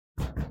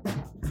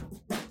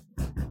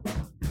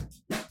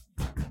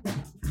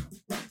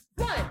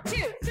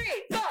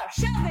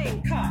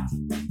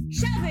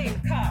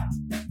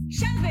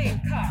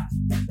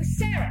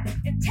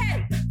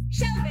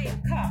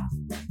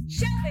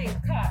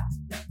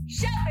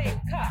Shelving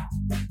Cart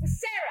with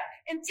Sarah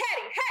and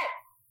Teddy. Hey!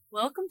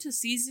 Welcome to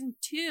season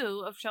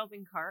 2 of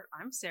Shelving Cart.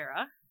 I'm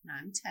Sarah. And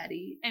I'm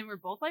Teddy. And we're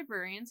both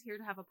librarians here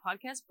to have a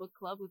podcast book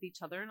club with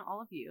each other and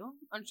all of you.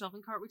 On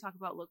Shelving Cart, we talk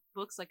about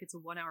books like it's a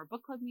 1-hour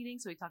book club meeting.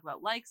 So we talk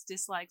about likes,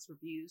 dislikes,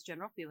 reviews,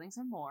 general feelings,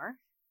 and more.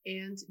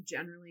 And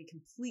generally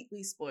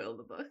completely spoil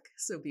the book,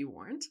 so be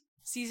warned.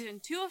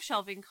 Season 2 of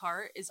Shelving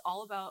Cart is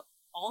all about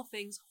all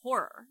things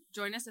horror.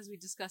 Join us as we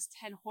discuss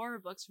 10 horror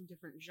books from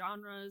different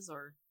genres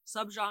or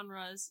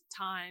subgenres,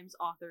 times,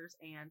 authors,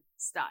 and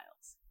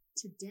styles.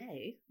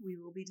 Today, we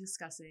will be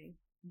discussing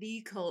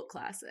the cult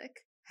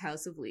classic,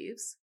 House of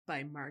Leaves,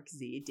 by Mark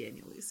Z.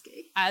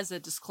 Danielewski. As a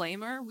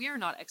disclaimer, we are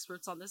not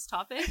experts on this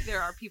topic.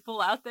 There are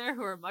people out there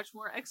who are much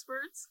more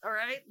experts. All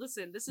right,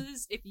 listen, this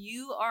is, if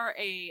you are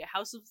a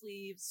House of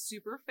Leaves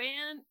super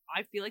fan,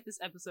 I feel like this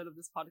episode of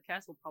this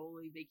podcast will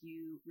probably make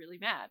you really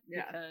mad.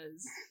 Yeah.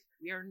 Because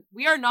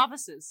we are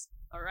novices.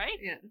 All right.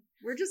 Yeah,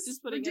 we're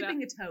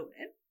dipping a toe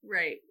in.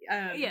 Right.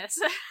 Yes.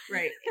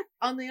 Right.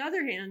 On the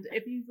other hand,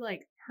 if you've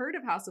heard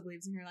of House of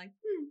Leaves and you're like,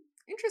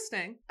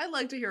 interesting, I'd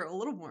like to hear a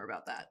little more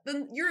about that,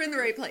 then you're in the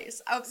right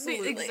place.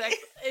 Absolutely.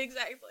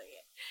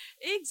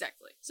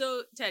 Exactly.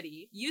 So,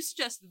 Teddy, you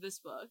suggested this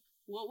book.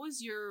 What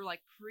was your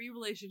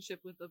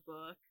pre-relationship with the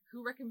book?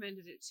 Who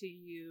recommended it to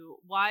you?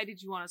 Why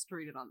did you want us to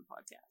read it on the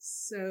podcast?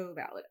 So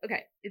valid.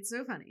 Okay, it's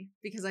so funny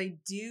because I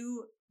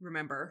do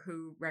remember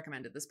who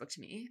recommended this book to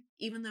me,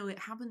 even though it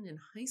happened in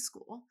high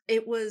school.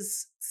 It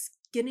was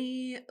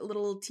skinny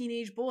little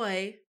teenage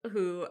boy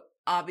who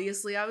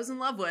obviously I was in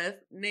love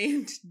with,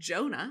 named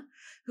Jonah,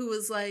 who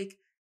was like,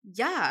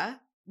 yeah,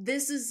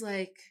 this is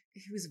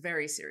he was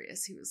very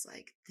serious. He was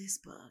like, this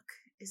book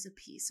is a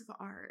piece of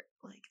art.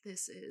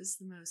 This is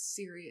the most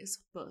serious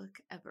book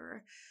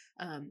ever.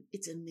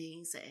 It's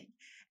amazing.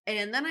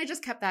 And then I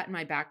just kept that in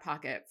my back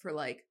pocket for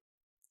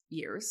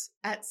years.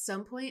 At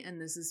some point,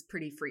 and this is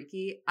pretty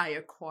freaky, I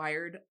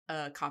acquired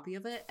a copy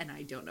of it and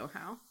I don't know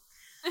how.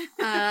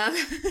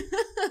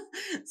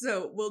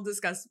 So we'll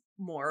discuss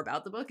more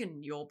about the book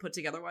and you'll put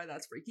together why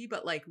that's freaky,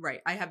 but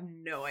right, I have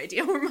no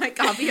idea where my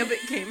copy of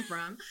it came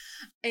from.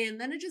 And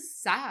then it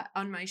just sat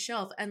on my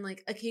shelf and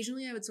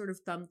occasionally I would sort of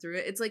thumb through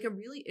it. It's a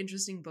really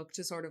interesting book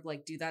to sort of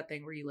do that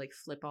thing where you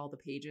flip all the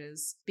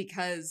pages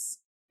because,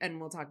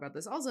 and we'll talk about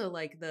this also,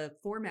 the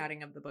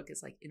formatting of the book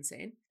is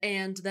insane.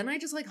 And then I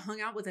just hung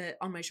out with it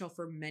on my shelf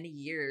for many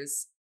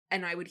years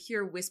and I would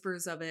hear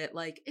whispers of it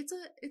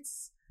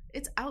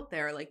it's out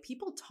there.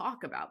 People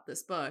talk about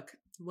this book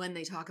when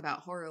they talk about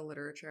horror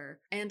literature.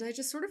 And I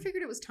just sort of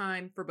figured it was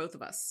time for both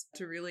of us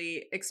to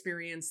really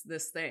experience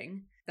this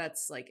thing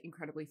that's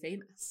incredibly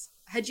famous.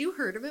 Had you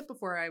heard of it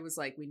before I was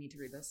we need to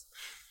read this?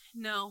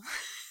 No.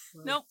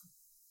 Well,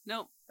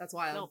 Nope. That's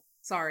wild. Nope.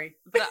 Sorry.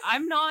 But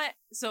I'm not,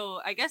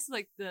 so I guess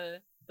the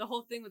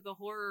whole thing with the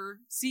horror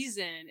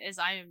season is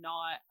I am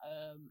not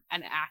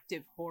an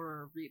active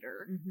horror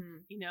reader.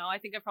 Mm-hmm. I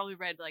think I've probably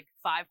read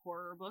 5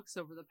 horror books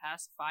over the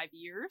past 5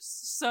 years.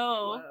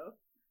 So, whoa.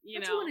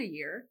 That's one a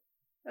year.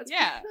 That's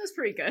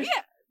pretty good.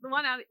 Yeah,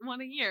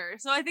 one a year.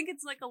 So I think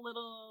it's a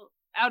little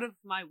out of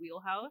my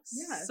wheelhouse.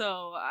 Yeah.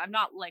 So I'm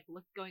not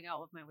going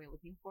out of my way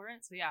looking for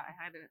it. So yeah,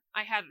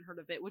 I hadn't heard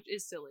of it, which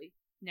is silly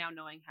now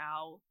knowing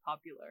how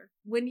popular.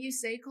 When you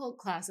say cult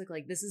classic,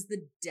 this is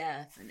the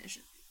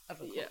definition of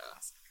a cult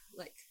classic.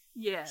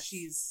 Yes.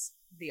 She's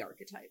the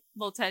archetype.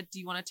 Well, Ted, do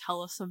you want to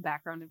tell us some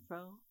background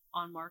info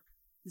on Mark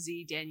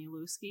Z.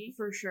 Danielewski?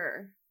 For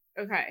sure.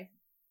 Okay.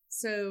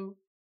 So,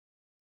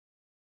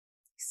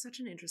 he's such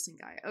an interesting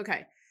guy.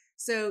 Okay.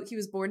 So, he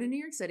was born in New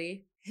York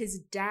City. His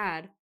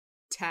dad,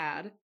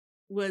 Tad,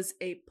 was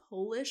a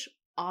Polish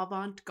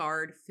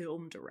avant-garde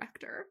film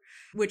director,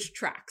 which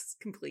tracks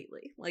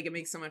completely. It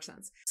makes so much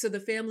sense. So the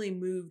family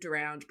moved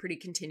around pretty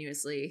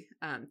continuously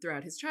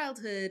throughout his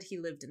childhood. He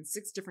lived in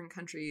 6 different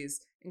countries,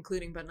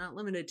 including but not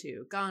limited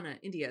to Ghana,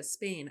 India,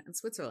 Spain, and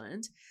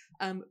Switzerland.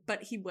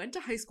 But he went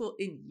to high school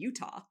in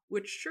Utah,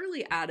 which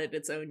surely added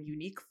its own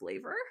unique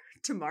flavor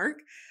to Mark.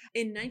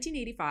 In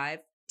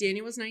 1985,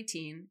 Daniel was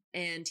 19,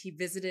 and he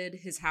visited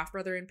his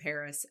half-brother in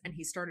Paris, and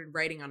he started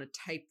writing on a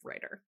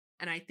typewriter.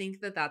 And I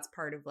think that that's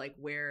part of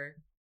where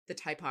the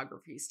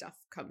typography stuff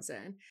comes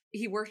in.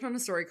 He worked on a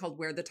story called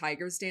Where the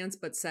Tigers Dance,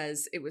 but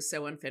says it was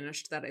so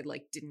unfinished that it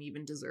didn't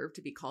even deserve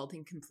to be called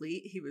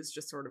incomplete. He was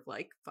just sort of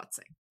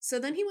futzing. So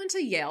then he went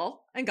to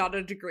Yale and got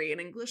a degree in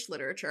English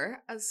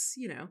literature, as,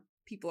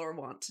 people are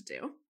wont to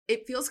do.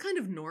 It feels kind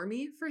of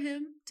normy for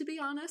him, to be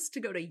honest, to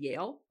go to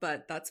Yale,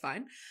 but that's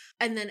fine.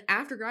 And then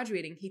after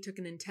graduating, he took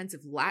an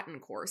intensive Latin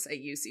course at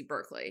UC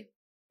Berkeley,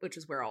 which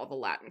is where all the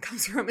Latin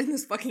comes from in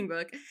this fucking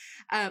book.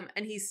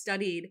 And he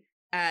studied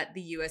at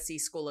the USC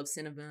School of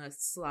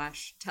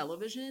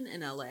Cinema/Television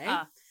in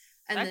LA.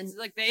 And then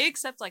they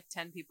accept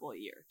 10 people a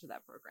year to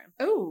that program.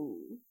 Oh,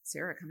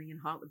 Sarah coming in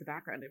hot with the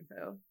background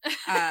info.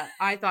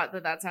 I thought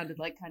that sounded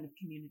kind of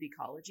community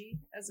college-y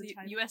as a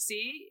type.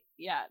 USC?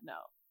 Yeah, no.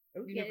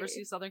 Okay.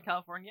 University of Southern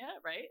California,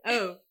 right?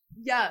 Oh,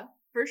 yeah,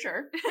 for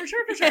sure. For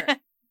sure.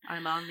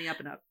 I'm on the up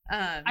and up.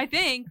 I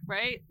think,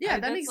 right? Yeah,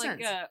 that makes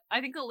sense.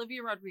 I think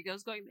Olivia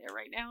Rodrigo's going there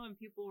right now, and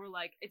people were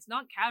like, it's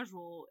not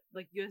casual.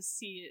 Like,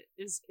 USC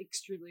is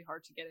extremely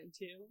hard to get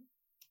into.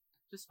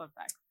 Just fun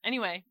fact.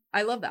 Anyway.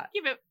 I love that.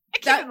 Keep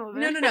it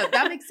moving. No.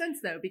 That makes sense,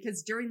 though,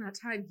 because during that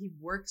time, he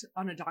worked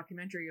on a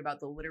documentary about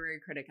the literary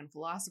critic and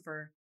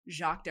philosopher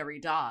Jacques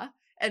Derrida,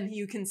 and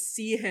you can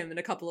see him in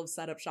a couple of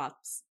setup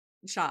shots,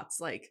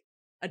 like,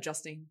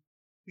 adjusting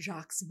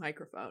Jacques'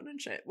 microphone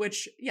and shit,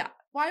 which, yeah,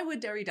 why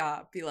would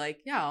Derrida be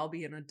like, yeah, I'll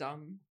be in a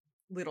dumb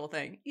little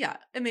thing? Yeah,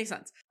 it makes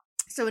sense.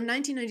 So in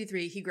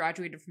 1993, he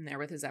graduated from there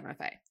with his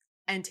MFA,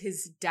 and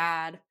his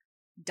dad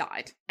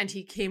died, and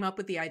he came up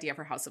with the idea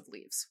for House of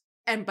Leaves.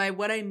 And by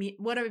what I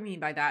mean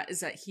by that is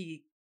that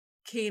he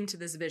came to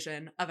this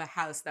vision of a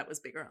house that was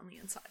bigger on the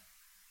inside.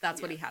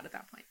 That's what he had at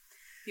that point.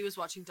 He was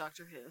watching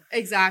Doctor Who.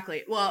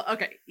 Exactly. Well,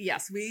 okay,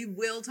 yes, we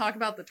will talk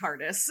about the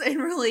TARDIS in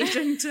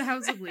relation to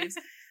House of Leaves.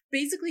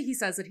 Basically, he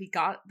says that he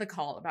got the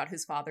call about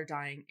his father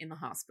dying in the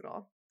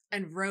hospital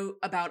and wrote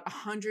about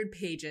 100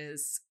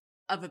 pages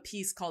of a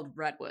piece called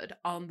Redwood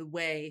on the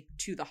way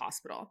to the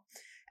hospital.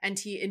 And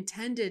he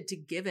intended to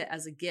give it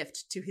as a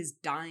gift to his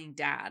dying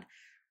dad.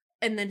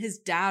 And then his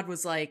dad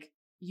was like,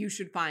 you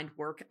should find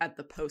work at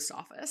the post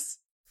office.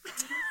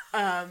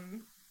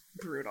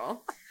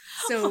 Brutal.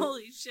 So,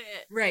 holy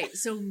shit. Right.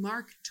 So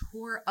Mark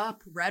tore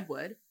up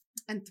Redwood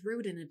and threw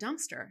it in a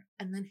dumpster.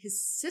 And then his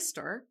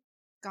sister,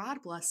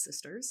 God bless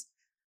sisters,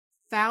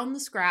 found the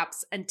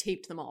scraps and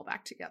taped them all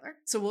back together.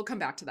 So we'll come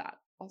back to that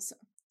also.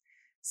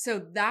 So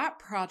that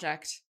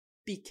project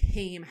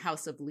became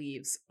House of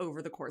Leaves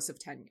over the course of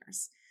 10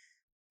 years.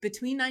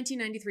 Between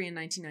 1993 and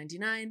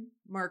 1999,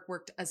 Mark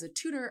worked as a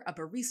tutor, a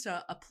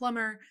barista, a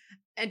plumber,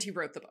 and he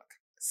wrote the book.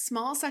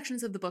 Small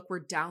sections of the book were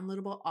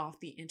downloadable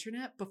off the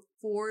internet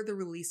before the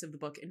release of the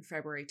book in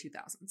February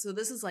 2000. So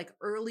this is like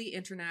early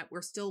internet.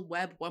 We're still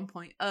Web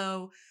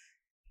 1.0,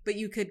 but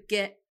you could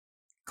get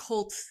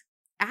cult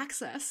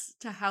access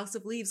to House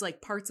of Leaves, like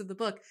parts of the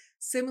book,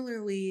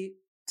 similarly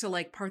to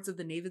like parts of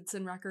the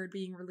Navidson record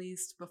being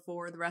released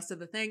before the rest of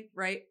the thing,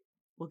 right?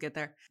 We'll get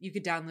there. You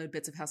could download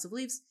bits of House of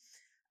Leaves.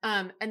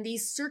 And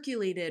these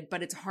circulated,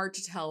 but it's hard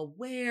to tell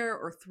where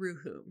or through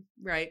whom,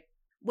 right?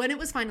 When it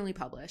was finally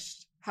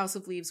published, House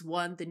of Leaves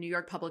won the New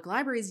York Public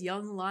Library's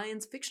Young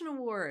Lions Fiction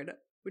Award,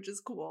 which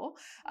is cool,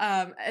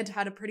 and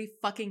had a pretty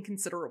fucking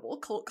considerable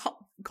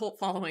cult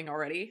following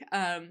already.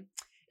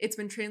 It's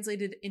been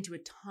translated into a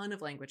ton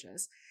of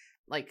languages,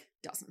 like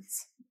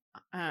dozens,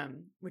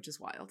 which is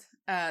wild.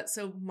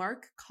 So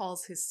Mark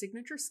calls his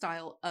signature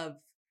style of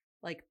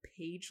like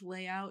page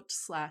layout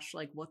 /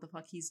 like what the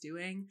fuck he's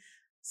doing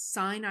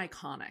sign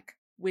iconic,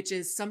 which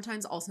is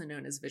sometimes also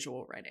known as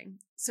visual writing.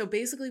 So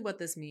basically what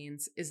this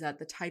means is that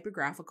the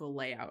typographical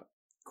layout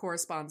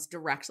corresponds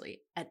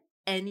directly at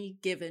any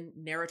given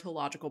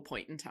narratological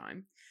point in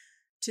time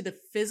to the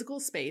physical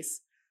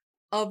space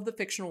of the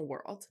fictional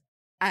world,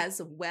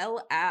 as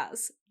well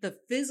as the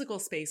physical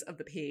space of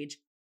the page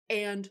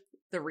and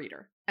the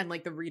reader, and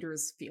like the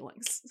reader's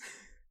feelings.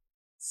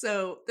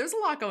 So there's a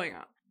lot going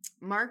on.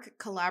 Mark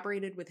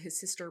collaborated with his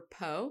sister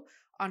Poe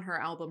on her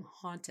album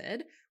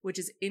Haunted, which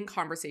is in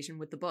conversation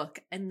with the book,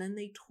 and then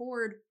they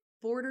toured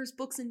Borders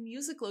books and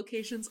music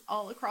locations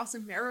all across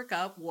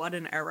America, what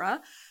an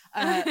era,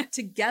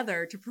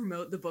 together to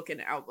promote the book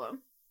and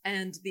album.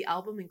 And the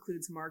album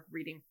includes Mark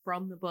reading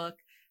from the book.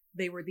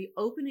 They were the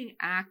opening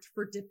act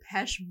for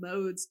Depeche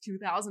Mode's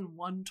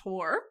 2001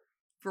 tour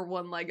for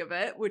one leg of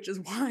it, which is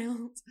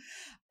wild.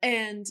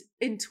 And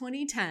in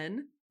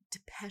 2010,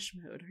 Depeche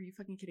Mode, are you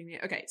fucking kidding me?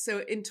 Okay, so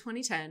in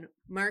 2010,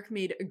 Mark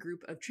made a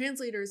group of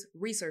translators,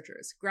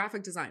 researchers,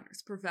 graphic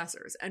designers,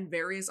 professors, and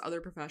various other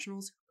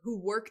professionals who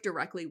work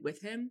directly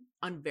with him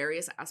on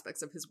various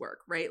aspects of his work,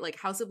 right? Like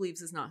House of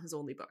Leaves is not his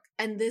only book.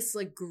 And this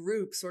like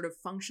group sort of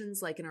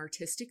functions like an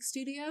artistic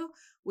studio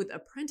with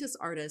apprentice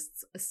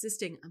artists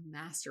assisting a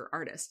master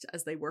artist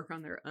as they work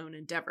on their own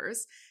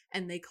endeavors.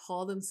 And they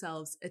call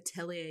themselves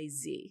Atelier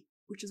Z,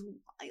 which is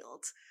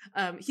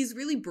wild. He's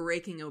really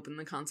breaking open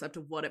the concept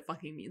of what it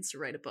fucking means to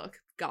write a book.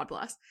 God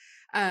bless.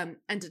 And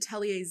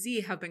Atelier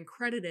Z have been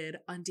credited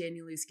on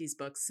Danielewski's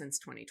books since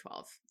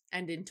 2012.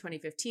 And in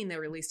 2015, they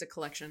released a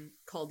collection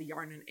called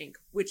Yarn and Ink,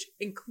 which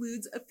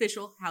includes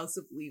official House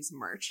of Leaves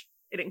merch.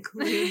 It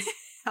includes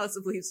House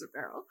of Leaves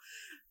apparel.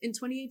 In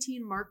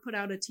 2018, Mark put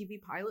out a TV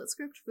pilot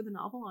script for the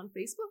novel on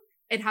Facebook.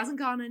 It hasn't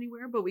gone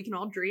anywhere, but we can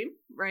all dream,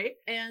 right?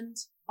 And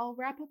I'll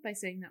wrap up by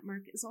saying that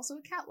Mark is also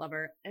a cat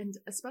lover and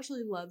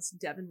especially loves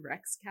Devon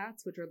Rex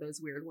cats, which are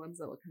those weird ones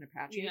that look kind of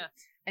patchy. Yeah.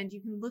 And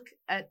you can look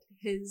at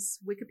his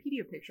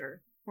Wikipedia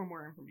picture for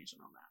more information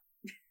on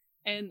that.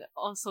 And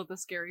also the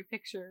scary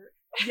picture.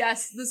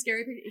 Yes, the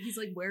scary picture. He's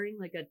like wearing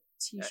like a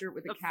t-shirt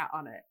with a cat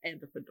on it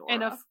and a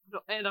fedora.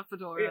 And a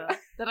fedora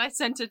that I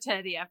sent to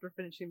Teddy after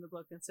finishing the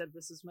book and said,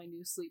 this is my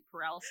new sleep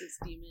paralysis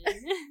demon.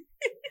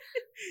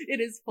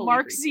 It is fully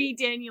Mark creepy. Z.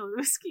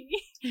 Danielewski.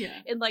 Yeah.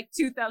 In like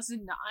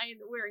 2009,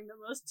 wearing the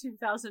most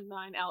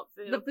 2009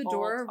 outfit. The of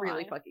fedora all time.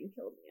 really fucking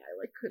killed me. I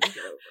like couldn't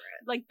get over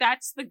it. Like,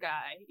 that's the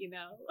guy, you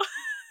know?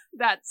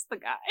 That's the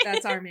guy.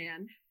 That's our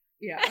man.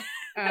 Yeah.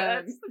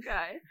 That's the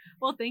guy.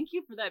 Well, thank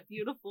you for that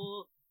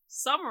beautiful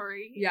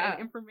summary and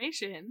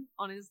information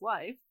on his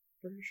life.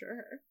 For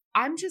sure.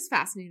 I'm just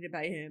fascinated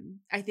by him.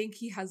 I think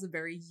he has a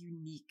very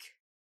unique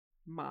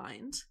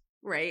mind,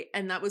 right?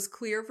 And that was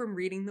clear from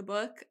reading the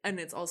book, and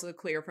it's also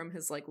clear from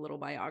his like little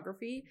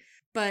biography.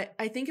 But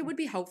I think it would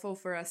be helpful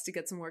for us to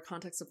get some more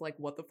context of like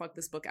what the fuck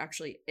this book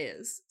actually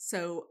is.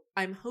 So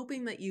I'm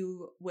hoping that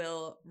you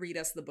will read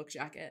us the book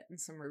jacket and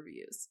some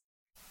reviews.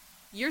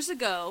 Years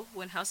ago,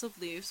 when House of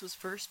Leaves was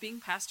first being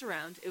passed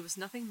around, it was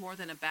nothing more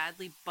than a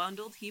badly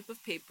bundled heap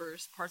of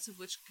papers, parts of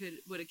which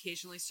would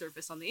occasionally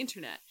surface on the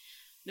internet.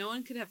 No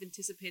one could have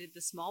anticipated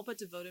the small but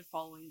devoted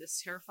following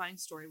this terrifying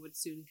story would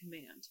soon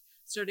command.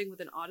 Starting with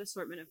an odd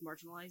assortment of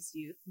marginalized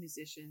youth,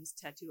 musicians,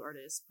 tattoo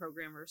artists,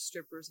 programmers,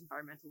 strippers,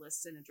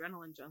 environmentalists, and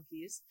adrenaline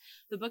junkies,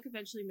 the book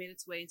eventually made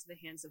its way into the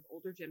hands of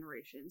older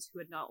generations who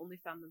had not only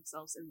found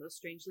themselves in those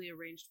strangely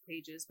arranged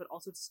pages, but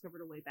also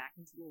discovered a way back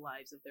into the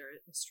lives of their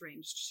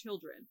estranged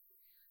children.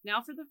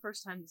 Now, for the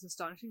first time, this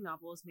astonishing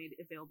novel is made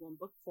available in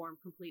book form,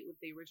 complete with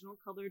the original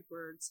colored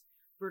words,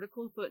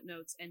 vertical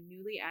footnotes, and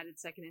newly added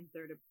second and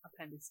third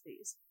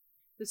appendices.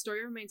 The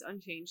story remains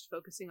unchanged,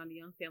 focusing on a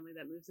young family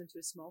that moves into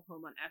a small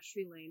home on Ash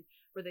Tree Lane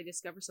where they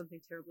discover something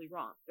terribly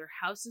wrong. Their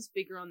house is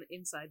bigger on the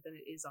inside than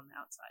it is on the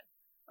outside.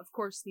 Of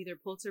course, neither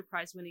Pulitzer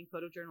Prize-winning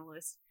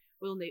photojournalist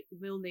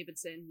Will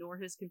Navidson nor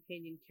his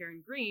companion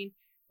Karen Green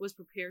was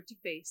prepared to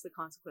face the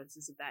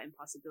consequences of that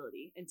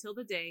impossibility, until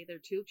the day their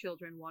two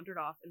children wandered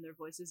off and their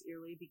voices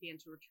eerily began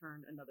to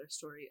return another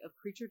story of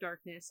creature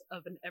darkness,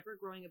 of an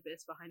ever-growing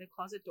abyss behind a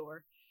closet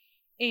door,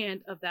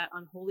 and of that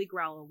unholy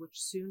growl which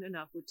soon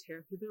enough would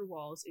tear through their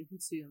walls and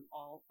consume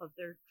all of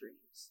their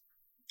dreams.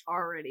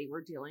 Already,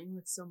 we're dealing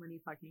with so many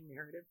fucking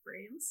narrative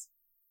frames.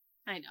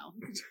 I know.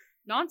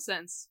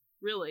 Nonsense,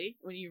 really,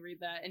 when you read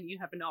that and you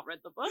have not read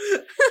the book.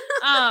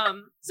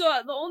 So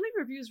the only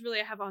reviews really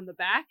I have on the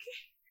back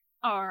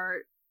are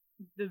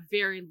the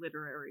very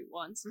literary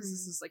ones, because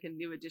this is like a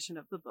new edition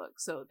of the book,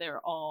 so they're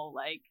all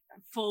like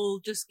full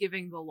just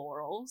giving the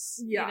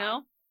laurels, you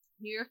know?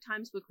 New York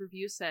Times book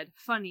review said,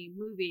 funny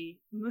movie.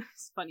 New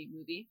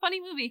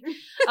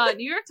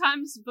York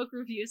Times book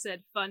review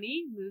said,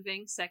 funny,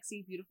 moving,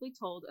 sexy, beautifully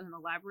told, and an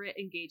elaborate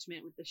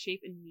engagement with the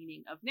shape and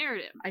meaning of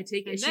narrative. I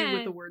take issue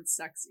with the word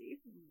sexy.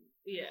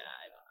 Yeah,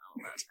 I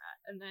don't know about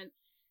that. And then,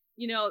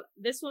 you know,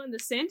 this one, the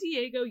San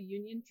Diego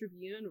Union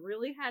Tribune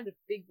really had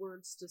big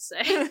words to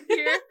say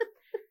here.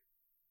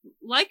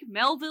 Like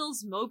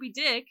Melville's Moby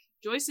Dick,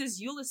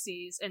 Joyce's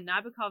Ulysses, and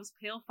Nabokov's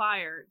Pale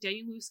Fire,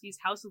 Danielewski's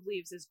House of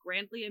Leaves is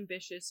grandly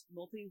ambitious,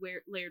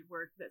 multi-layered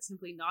work that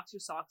simply knocks your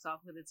socks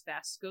off with its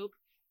vast scope,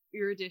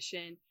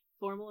 erudition,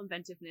 formal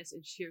inventiveness,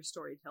 and sheer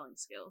storytelling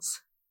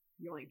skills.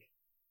 Yoink.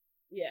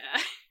 Yeah.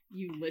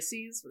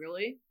 Ulysses,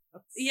 really?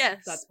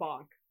 Yes. That's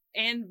bonk.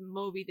 And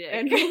Moby Dick.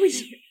 And Moby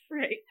Dick,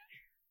 right.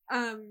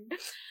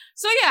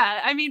 So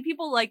yeah, I mean,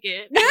 people like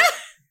it.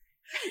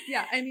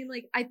 Yeah, I mean,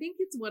 like, I think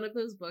it's one of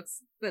those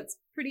books that's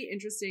pretty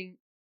interesting.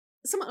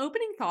 Some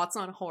opening thoughts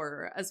on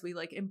horror as we,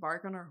 like,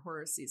 embark on our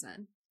horror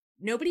season.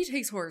 Nobody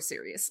takes horror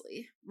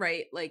seriously,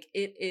 right? Like,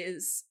 it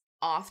is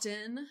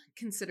often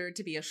considered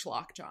to be a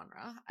schlock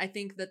genre. I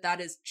think that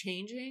is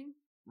changing,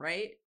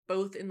 right?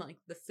 Both in, like,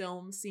 the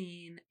film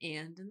scene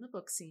and in the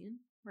book scene,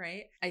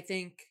 right? I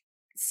think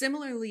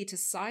similarly to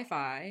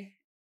sci-fi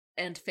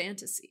and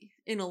fantasy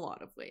in a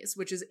lot of ways,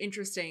 which is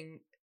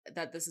interesting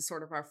that this is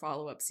sort of our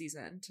follow-up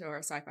season to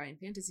our sci-fi and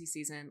fantasy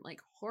season. Like,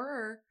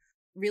 horror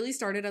really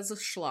started as a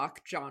schlock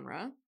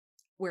genre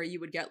where you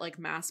would get like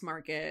mass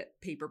market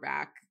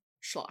paperback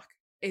schlock.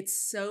 It's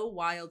so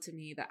wild to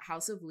me that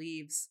House of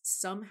Leaves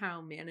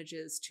somehow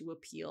manages to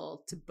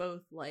appeal to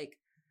both like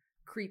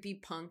creepy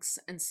punks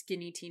and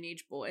skinny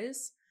teenage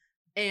boys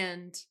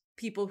and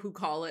people who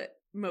call it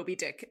Moby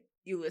Dick,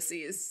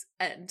 Ulysses,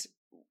 and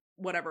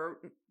whatever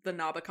the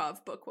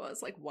Nabokov book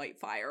was, like White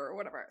Fire or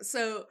whatever.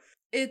 So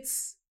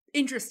it's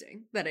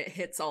interesting that it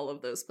hits all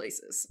of those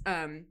places.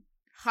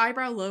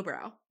 Highbrow,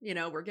 lowbrow, you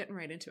know, we're getting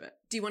right into it.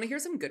 Do you want to hear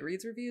some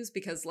Goodreads reviews?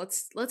 Because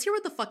let's hear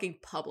what the fucking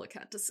public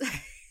had to say.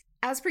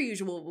 As per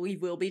usual, we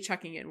will be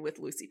checking in with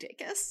Lucy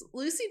Dacus.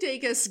 Lucy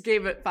Dacus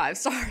gave it 5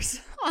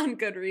 stars on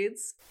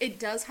Goodreads. It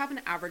does have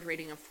an average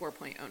rating of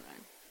 4.09,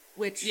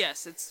 which...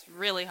 Yes, it's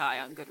really high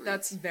on Goodreads.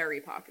 That's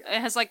very popular.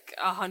 It has like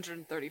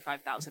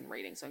 135,000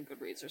 ratings on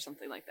Goodreads or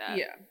something like that.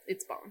 Yeah,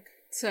 it's bonk.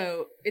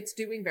 So it's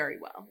doing very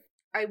well.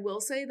 I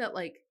will say that,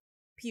 like,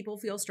 people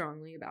feel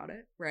strongly about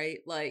it, right?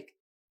 Like,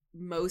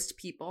 most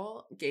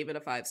people gave it a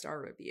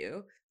 5-star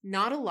review.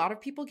 Not a lot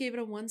of people gave it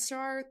a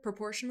 1-star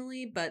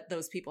proportionally, but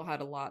those people had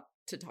a lot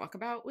to talk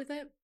about with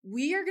it.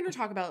 We are going to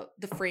talk about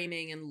the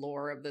framing and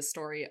lore of this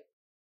story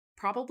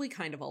probably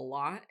kind of a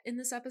lot in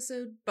this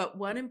episode, but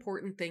one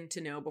important thing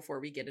to know before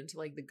we get into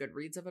like the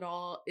Goodreads of it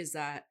all is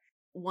that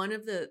one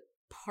of the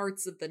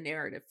parts of the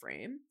narrative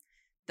frame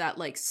that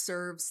like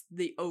serves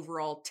the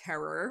overall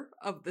terror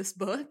of this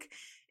book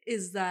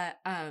is that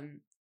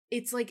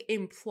it's like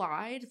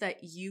implied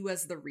that you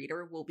as the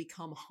reader will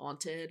become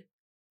haunted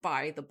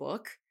by the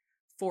book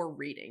for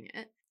reading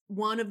it,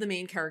 one of the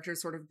main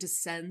characters sort of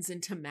descends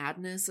into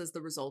madness as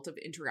the result of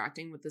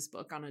interacting with this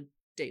book on a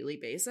daily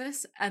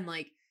basis. And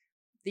like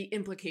the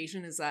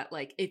implication is that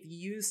like if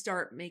you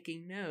start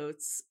making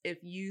notes, if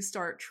you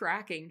start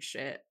tracking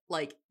shit,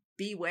 like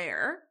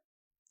beware,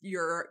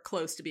 you're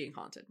close to being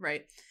haunted,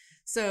 right?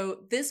 So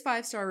this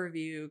 5-star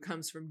review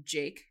comes from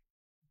Jake,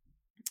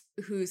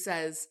 who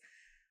says,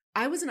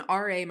 I was an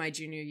RA my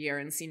junior year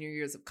and senior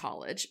years of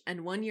college,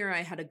 and one year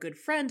I had a good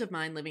friend of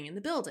mine living in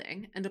the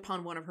building, and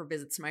upon one of her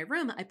visits to my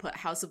room, I put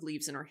House of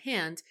Leaves in her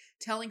hand,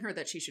 telling her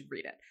that she should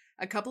read it.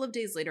 A couple of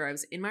days later, I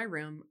was in my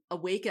room,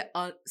 awake at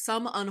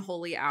some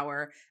unholy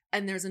hour,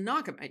 and there's a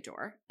knock at my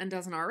door. And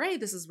as an RA,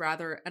 this is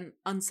rather an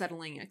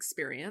unsettling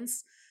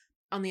experience.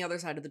 On the other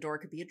side of the door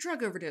could be a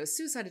drug overdose,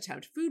 suicide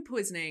attempt, food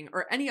poisoning,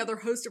 or any other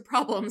host of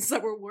problems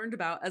that we're warned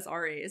about as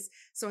RAs.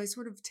 So I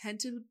sort of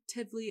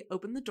tentatively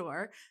open the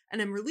door, and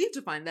I'm relieved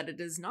to find that it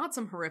is not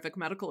some horrific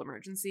medical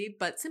emergency,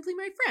 but simply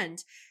my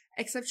friend.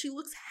 Except she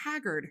looks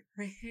haggard.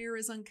 Her hair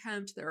is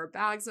unkempt, there are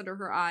bags under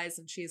her eyes,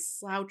 and she is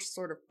slouched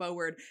sort of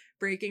forward,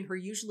 breaking her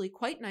usually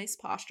quite nice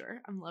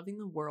posture. I'm loving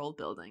the world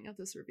building of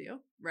this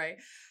review, right?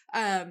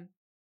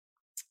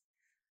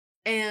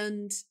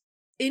 And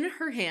in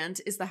her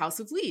hand is the House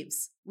of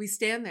Leaves. We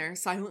stand there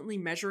silently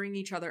measuring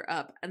each other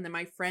up, and then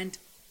my friend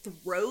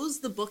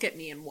throws the book at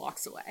me and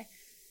walks away.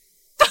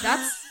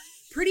 That's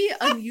pretty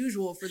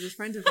unusual for this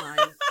friend of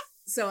mine.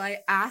 So I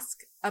ask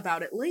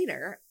about it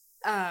later.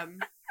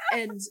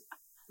 And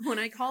when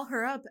I call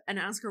her up and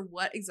ask her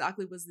what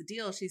exactly was the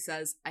deal, she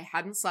says, I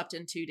hadn't slept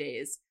in 2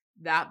 days.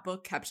 That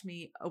book kept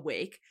me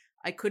awake.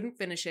 I couldn't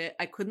finish it.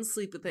 I couldn't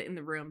sleep with it in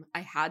the room.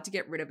 I had to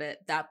get rid of it.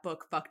 That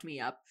book fucked me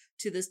up.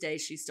 To this day,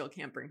 she still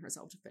can't bring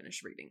herself to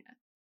finish reading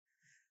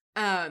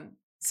it.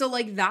 So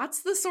like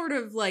that's the sort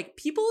of like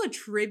people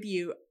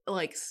attribute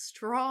like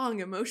strong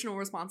emotional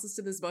responses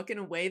to this book in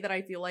a way that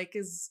I feel like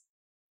is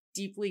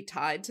deeply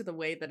tied to the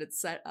way that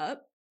it's set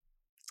up.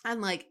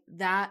 And like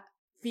that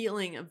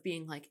feeling of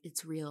being like,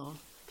 it's real.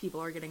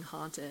 People are getting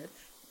haunted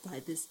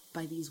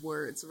by these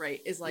words,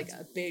 right? Is like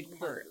a big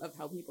part of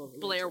how people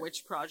relate Blair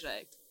Witch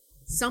Project.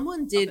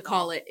 Someone did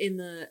call it in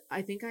the,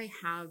 I think I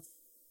have,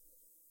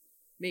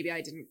 maybe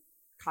I didn't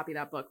copy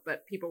that book,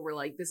 but people were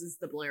like, this is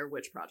the Blair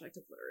Witch Project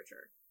of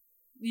literature.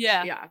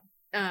 Yeah. Yeah.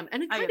 And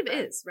it kind of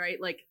is, right?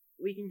 Like,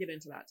 we can get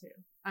into that too.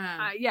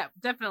 Yeah,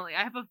 definitely.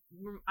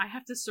 I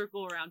have to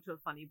circle around to a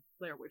funny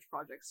Blair Witch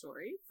Project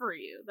story for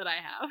you that I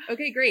have.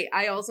 Okay, great.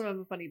 I also have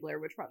a funny Blair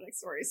Witch Project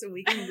story, so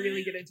we can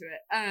really get into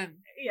it.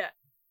 Yeah.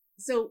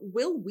 So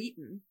Will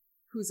Wheaton,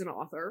 who's an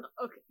author,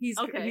 he's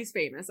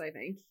famous, I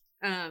think.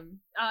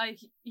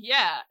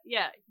 Yeah.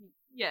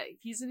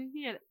 He's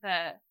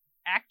the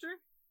actor.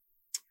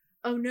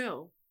 Oh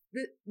no,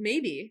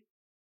 maybe.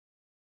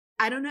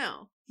 I don't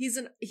know.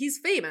 He's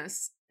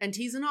famous and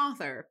he's an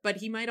author, but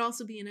he might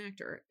also be an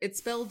actor. It's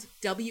spelled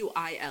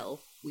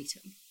W-I-L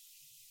Wheaton.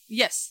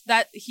 Yes,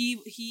 that he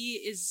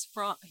is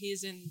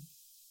in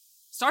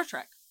Star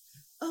Trek.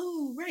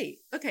 Oh right.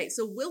 Okay,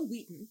 so Will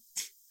Wheaton.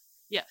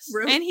 Yes,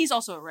 and he's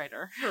also a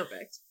writer.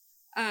 Perfect.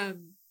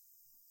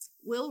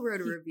 Will wrote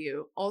a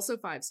review, also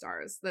 5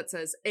 stars, that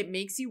says, it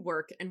makes you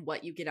work and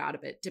what you get out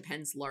of it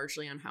depends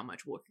largely on how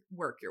much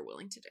work you're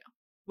willing to do,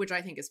 which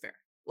I think is fair.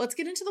 Let's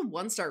get into the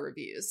 1-star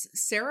reviews.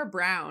 Sarah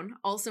Brown,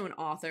 also an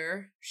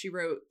author, she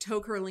wrote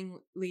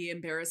toe-curlingly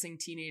embarrassing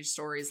teenage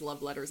stories,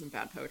 love letters, and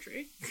bad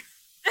poetry.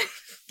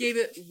 Gave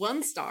it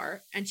 1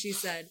 star, and she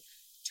said,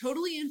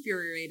 totally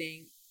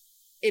infuriating.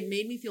 It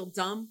made me feel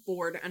dumb,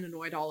 bored, and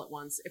annoyed all at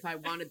once. If I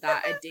wanted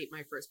that, I'd date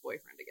my first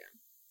boyfriend again.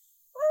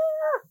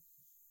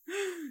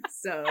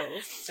 So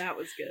that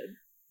was good.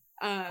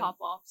 Pop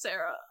off,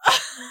 Sarah.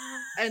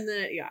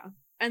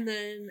 And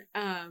then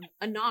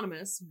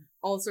Anonymous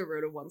also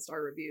wrote a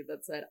 1-star review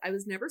that said, I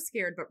was never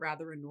scared but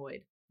rather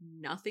annoyed.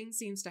 Nothing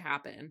seems to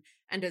happen,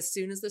 and as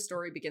soon as the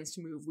story begins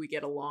to move, we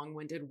get a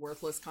long-winded,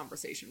 worthless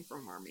conversation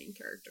from our main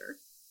character.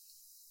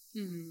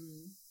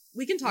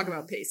 We can talk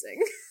about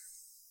pacing.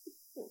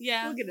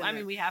 Yeah,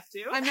 we'll we have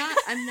to.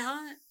 I'm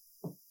not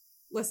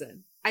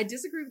listen, I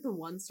disagree with the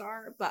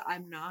 1-star, but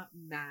I'm not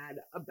mad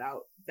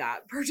about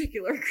that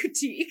particular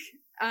critique.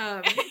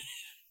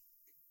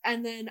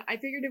 And then I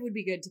figured it would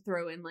be good to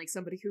throw in like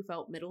somebody who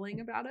felt middling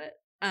about it.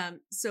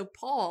 So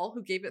Paul,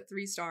 who gave it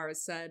 3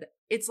 stars, said,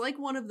 it's like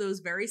one of those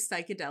very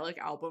psychedelic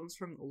albums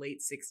from the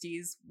late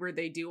 60s where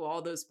they do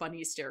all those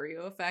funny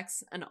stereo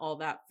effects and all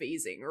that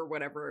phasing or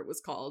whatever it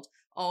was called.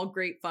 All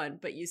great fun,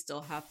 but you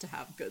still have to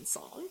have good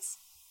songs.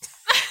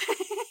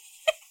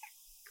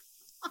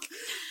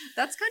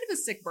 That's kind of a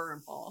sick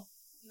burn, Paul.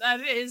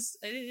 It is,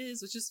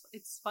 which is,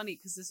 it's funny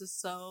because this is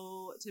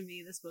so, to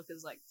me, this book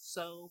is like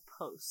so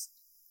post.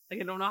 Like,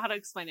 I don't know how to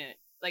explain it.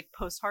 Like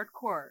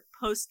post-hardcore,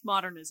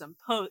 post-modernism,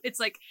 it's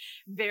like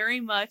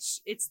very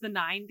much, it's the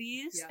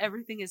 90s. Yeah.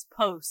 Everything is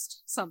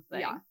post something.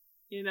 Yeah.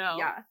 You know?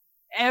 Yeah.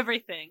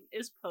 Everything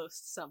is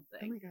post something.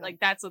 Oh my God. Like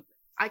that's a,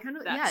 I kind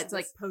of, yeah, it's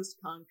like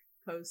post-punk,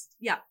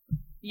 yeah.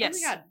 Yes.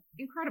 Oh my God.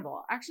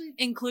 Incredible. Actually.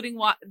 Including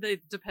the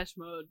Depeche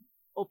Mode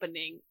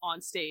opening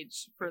on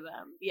stage for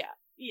them. Yeah.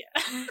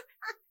 Yeah.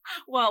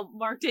 Well,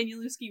 Mark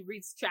Danielewski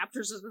reads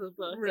chapters of the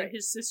book, Right. and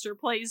his sister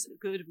plays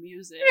good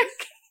music.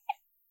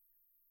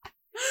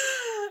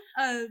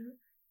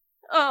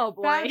 Oh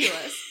boy.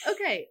 Fabulous.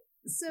 Okay,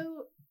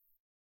 so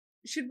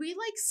should we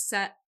like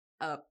set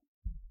up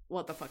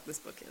what the fuck this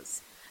book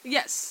is?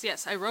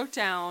 Yes. I wrote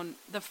down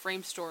the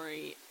frame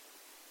story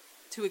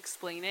to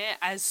explain it,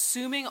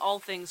 assuming all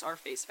things are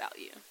face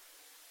value.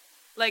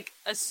 Like,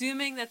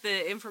 assuming that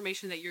the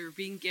information that you're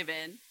being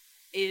given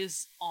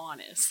is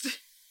honest.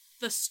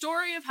 The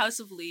story of House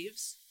of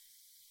Leaves,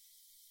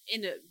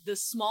 in the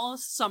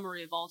smallest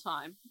summary of all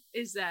time,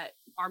 is that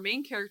our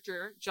main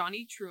character,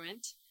 Johnny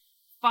Truant,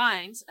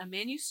 finds a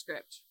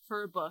manuscript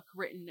for a book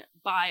written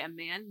by a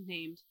man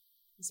named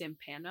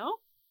Zampano.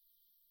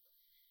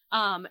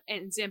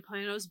 And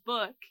Zampano's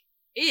book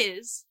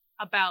is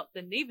about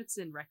the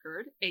Navidson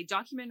record, a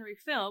documentary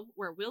film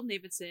where Will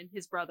Navidson,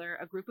 his brother,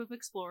 a group of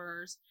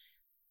explorers,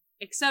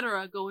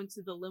 etc., go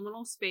into the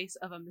liminal space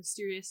of a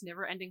mysterious,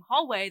 never-ending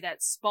hallway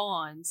that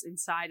spawns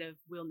inside of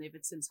Will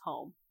Navidson's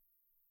home.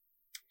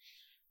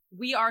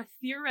 We are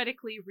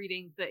theoretically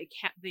reading the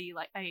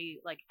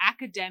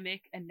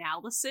academic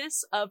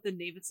analysis of the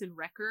Navidson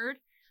record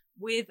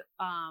with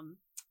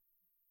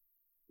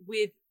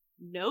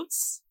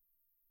notes,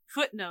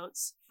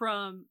 footnotes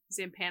from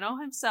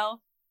Zampano himself,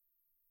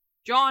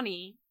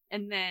 Johnny,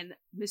 and then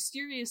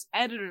mysterious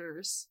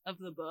editors of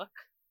the book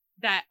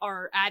that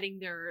are adding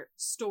their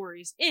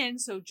stories in.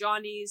 So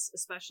Johnny's,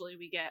 especially,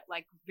 we get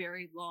like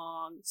very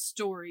long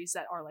stories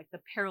that are like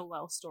the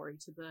parallel story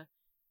to the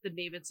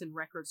Navidson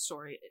record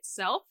story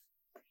itself.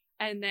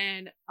 And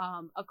then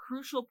a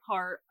crucial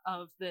part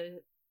of the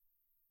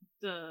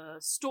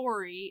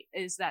story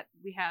is that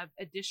we have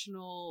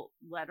additional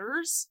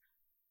letters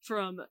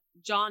from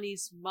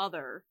Johnny's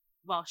mother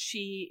while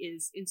she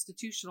is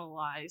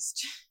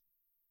institutionalized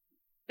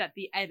that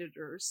the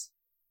editors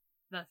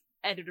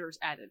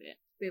added it.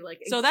 They like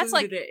So included that's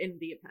like it in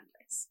the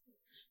appendix.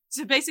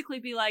 to basically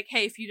be like,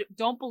 hey, if you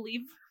don't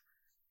believe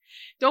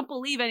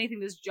anything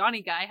this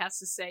Johnny guy has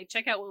to say,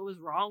 check out what was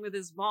wrong with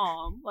his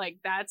mom. Like,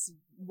 that's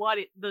what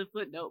the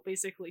footnote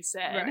basically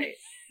said.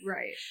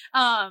 Right.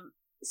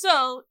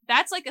 So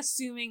that's like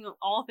assuming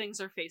all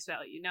things are face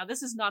value. Now,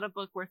 this is not a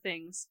book where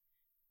things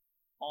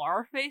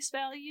are face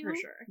value, For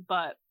sure.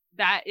 but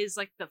that is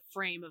like the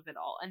frame of it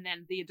all. And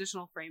then the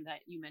additional frame that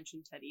you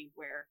mentioned, Teddy,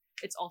 where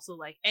it's also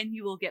like, and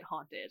you will get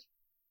haunted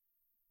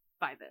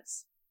by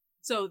this.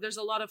 So there's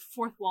a lot of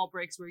fourth wall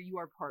breaks where you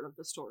are part of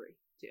the story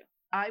too.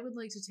 I would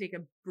like to take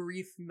a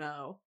brief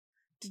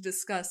to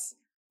discuss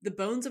the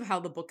bones of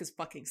how the book is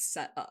fucking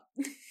set up.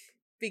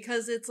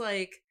 Because it's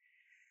like,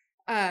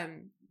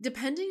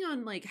 depending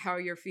on like how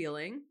you're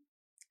feeling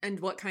and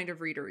what kind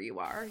of reader you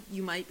are,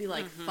 you might be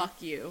like,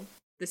 fuck you,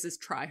 this is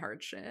try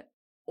hard shit.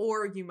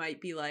 Or you might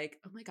be like,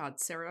 oh my god,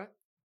 Sarah,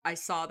 I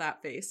saw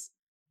that face.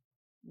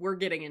 We're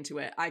getting into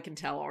it. I can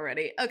tell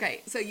already.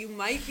 Okay, so you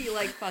might be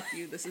like, fuck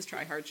you, this is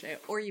try hard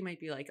shit. Or you might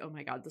be like, oh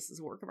my god, this is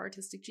a work of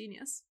artistic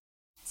genius.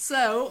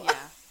 So,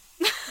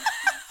 Yeah.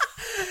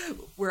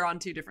 we're on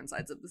two different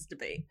sides of this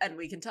debate, and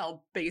we can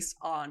tell based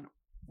on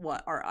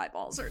what our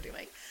eyeballs are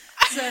doing.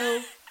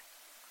 So,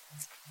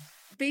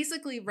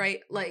 basically, right,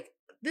 like,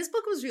 this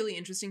book was really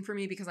interesting for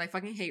me because I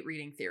fucking hate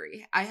reading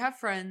theory. I have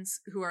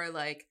friends who are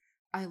like,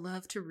 I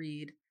love to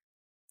read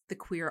The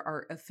Queer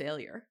Art of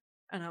Failure.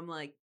 And I'm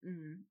like,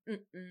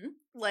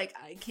 like,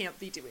 I can't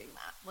be doing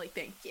that. Like,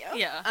 thank you.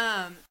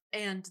 Yeah.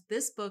 And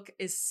this book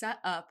is set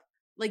up,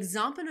 like,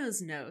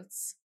 Zampano's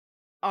notes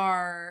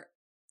are,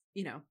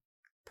 you know,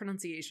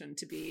 pronunciation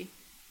to be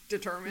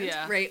determined,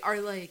 right?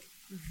 Are, like,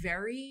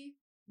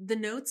 the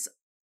notes,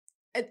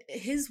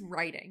 his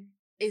writing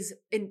is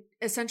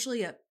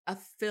essentially a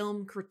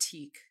film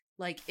critique.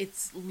 Like,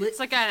 it's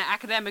like an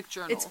academic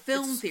journal. It's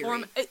film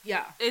theory.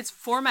 It's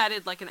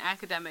formatted like an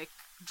academic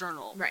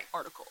journal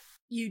article.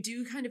 You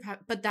do kind of have,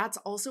 but that's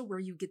also where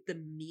you get the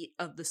meat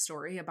of the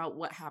story about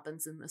what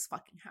happens in this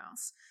fucking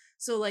house.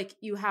 So, like,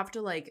 you have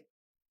to, like,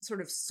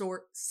 sort of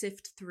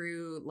sift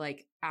through,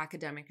 like,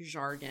 academic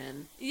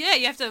jargon. Yeah,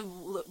 you have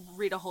to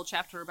read a whole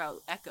chapter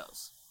about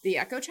echoes. The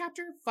echo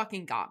chapter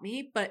fucking got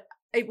me, but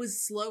it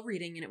was slow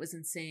reading and it was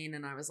insane,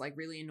 and I was, like,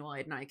 really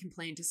annoyed, and I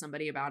complained to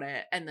somebody about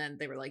it, and then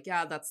they were like,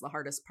 yeah, that's the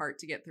hardest part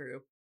to get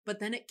through. But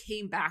then it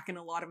came back in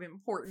a lot of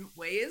important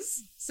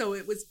ways, so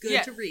it was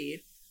good to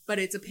read, but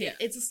it's a pain. Yeah.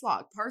 It's a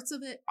slog. Parts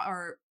of it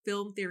are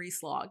film theory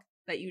slog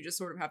that you just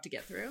sort of have to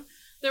get through.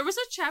 There was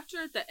a chapter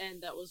at the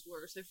end that was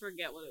worse. I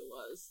forget what it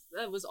was.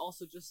 That was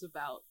also just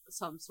about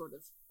some sort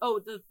of... Oh,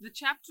 the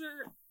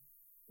chapter...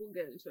 We'll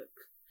get into it.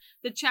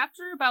 The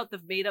chapter about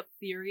the made-up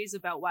theories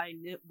about why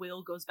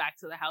Will goes back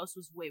to the house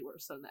was way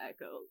worse than the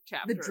Echo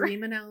chapter. The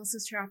dream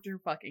analysis chapter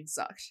fucking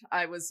sucked.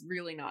 I was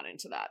really not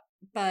into that.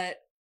 But,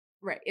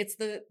 right, it's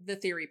the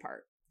theory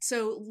part.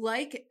 So,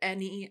 like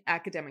any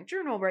academic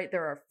journal, right,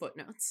 there are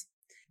footnotes.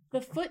 The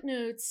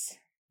footnotes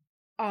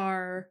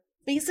are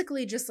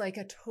basically just, like,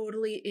 a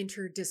totally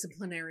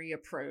interdisciplinary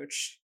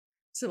approach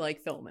to,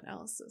 like, film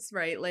analysis,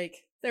 right? Like,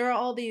 there are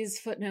all these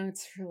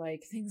footnotes for,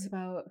 like, things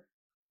about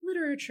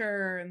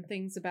literature and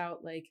things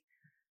about like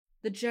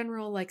the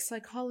general like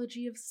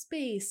psychology of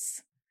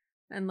space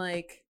and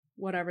like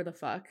whatever the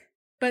fuck.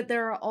 But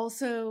there are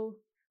also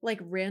like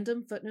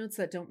random footnotes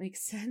that don't make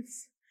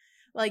sense.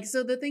 Like,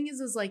 so the thing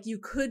is like, you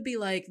could be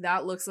like,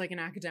 that looks like an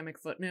academic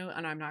footnote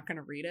and I'm not going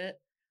to read it,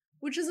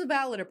 which is a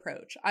valid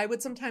approach. I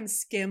would sometimes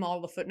skim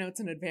all the footnotes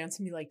in advance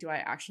and be like, do I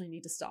actually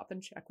need to stop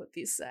and check what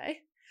these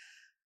say?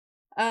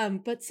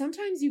 But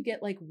sometimes you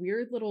get like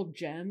weird little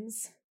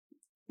gems.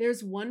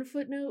 There's one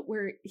footnote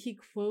where he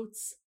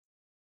quotes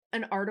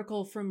an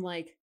article from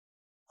like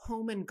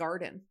Home and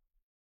Garden.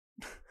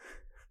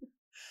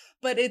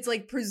 But it's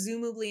like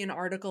presumably an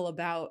article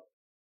about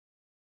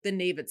the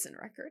Davidson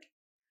record.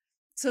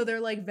 So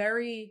they're like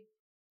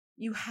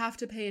you have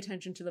to pay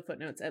attention to the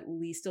footnotes at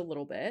least a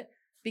little bit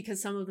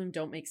because some of them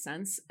don't make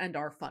sense and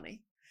are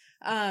funny.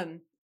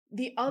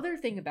 The other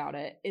thing about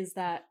it is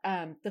that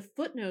the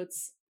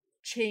footnotes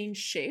change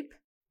shape.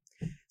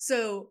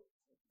 So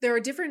there are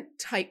different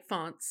type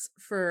fonts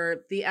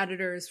for the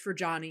editors, for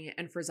Johnny,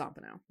 and for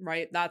Zampano,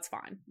 right? That's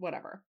fine.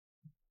 Whatever.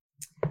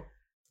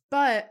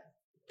 But,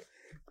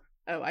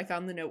 I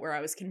found the note where I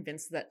was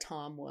convinced that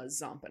Tom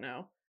was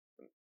Zampano.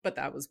 But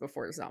that was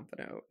before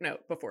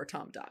before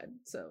Tom died.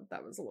 So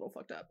that was a little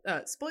fucked up.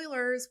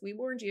 Spoilers, we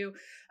warned you.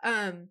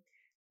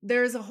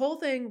 There's a whole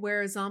thing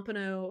where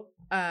Zampano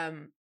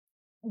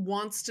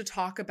wants to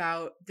talk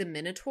about the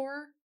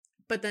Minotaur,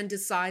 but then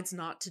decides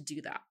not to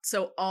do that.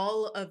 So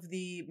all of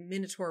the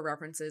Minotaur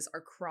references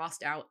are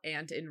crossed out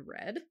and in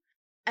red.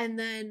 And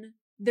then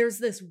there's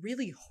this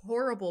really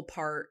horrible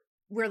part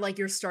where like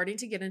you're starting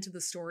to get into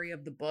the story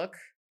of the book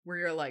where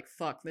you're like,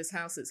 fuck, this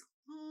house is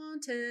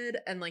haunted.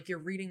 And like you're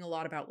reading a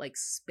lot about like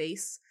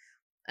space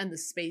and the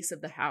space of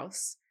the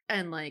house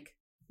and like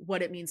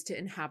what it means to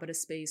inhabit a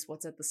space,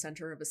 what's at the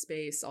center of a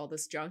space, all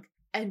this junk.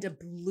 And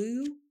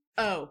the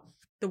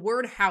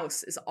word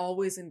house is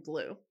always in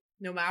blue,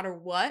 no matter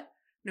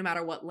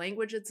what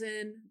language it's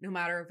in, no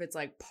matter if it's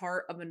like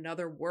part of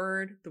another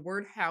word, the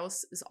word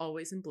house is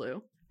always in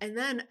blue. And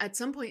then at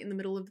some point in the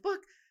middle of the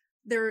book,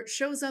 there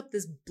shows up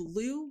this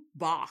blue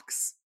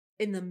box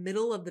in the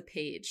middle of the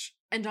page.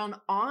 And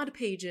on odd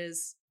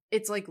pages,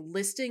 it's like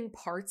listing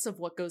parts of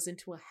what goes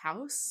into a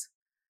house,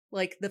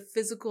 like the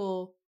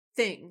physical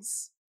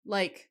things,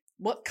 like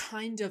what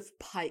kind of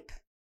pipe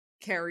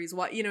carries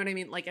what, you know what I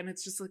mean? Like, and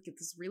it's just like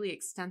this really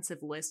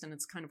extensive list and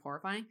it's kind of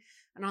horrifying.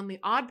 And on the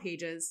odd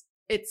pages,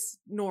 it's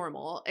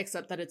normal,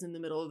 except that it's in the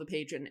middle of the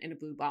page in a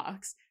blue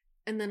box.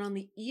 And then on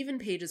the even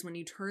pages, when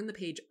you turn the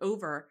page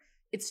over,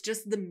 it's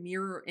just the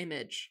mirror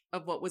image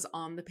of what was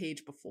on the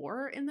page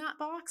before in that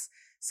box.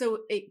 So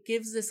it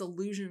gives this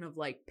illusion of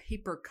like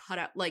paper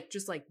cutout, like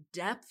just like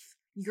depth.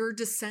 You're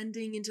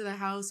descending into the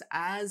house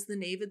as the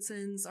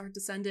Davidsons are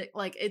descending.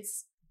 Like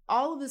it's,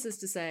 all of this is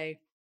to say,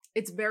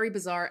 it's very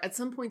bizarre. At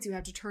some points you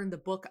have to turn the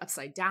book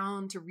upside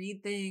down to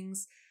read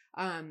things.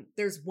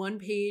 There's one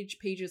page,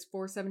 pages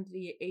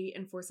 478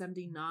 and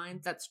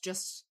 479, that's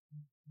just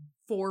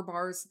 3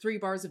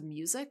 bars of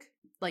music,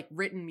 like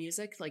written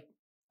music, like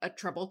a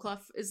treble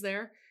clef is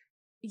there.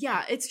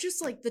 Yeah, it's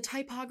just like the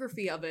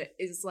typography of it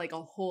is like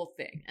a whole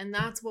thing. And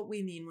that's what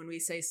we mean when we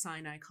say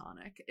sign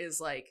iconic, is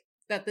like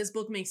that this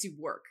book makes you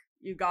work.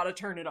 You gotta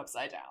turn it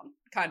upside down.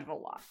 Kind of a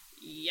lot.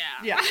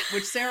 Yeah,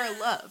 which Sarah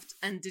loved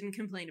and didn't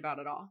complain about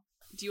at all.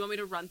 Do you want me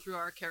to run through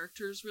our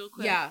characters real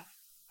quick? Yeah.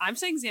 I'm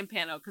saying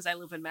Zampano because I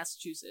live in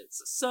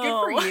Massachusetts. So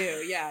good for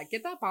you. Yeah,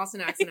 get that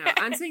Boston accent out.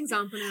 I'm saying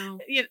Zampano.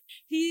 Yeah,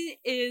 he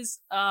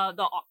is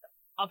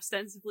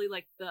ostensibly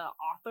like the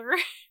author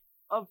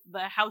of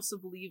the House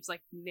of Leaves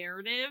like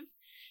narrative,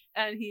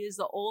 and he is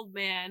the old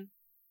man.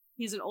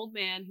 He's an old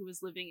man who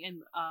is living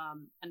in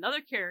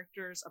another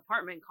character's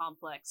apartment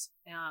complex.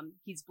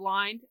 He's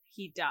blind.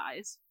 He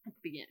dies at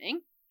the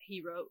beginning.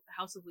 He wrote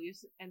House of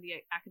Leaves and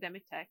the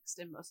academic text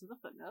and most of the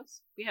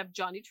footnotes. We have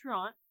Johnny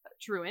Truant,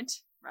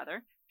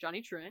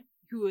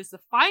 who is the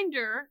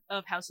finder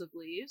of House of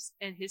Leaves,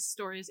 and his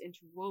story is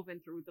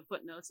interwoven through the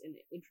footnotes and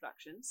the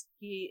introductions.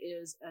 He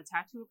is a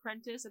tattoo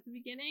apprentice at the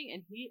beginning,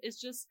 and he is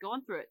just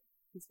going through it.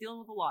 He's dealing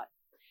with a lot.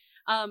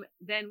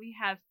 Then we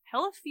have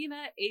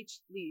Helafina H.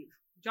 Leave,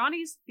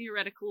 Johnny's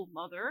theoretical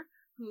mother,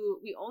 who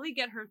we only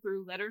get her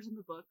through letters in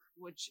the book,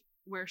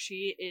 where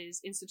she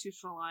is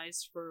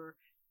institutionalized for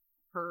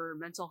her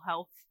mental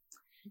health.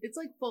 It's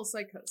like full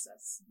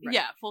psychosis. Right?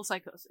 Yeah, full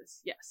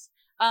psychosis, yes.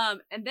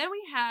 And then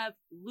we have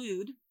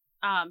Lude,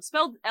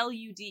 spelled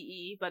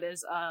Lude, but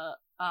is a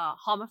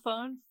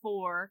homophone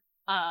for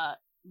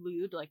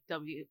Lude, like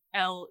Lewd.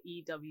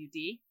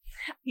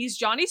 He's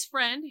Johnny's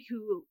friend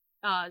who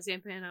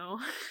Zampano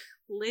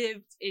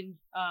lived in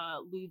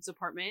Lude's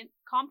apartment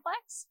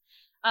complex.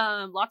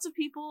 Lots of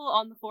people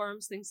on the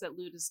forums thinks that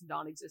Lude is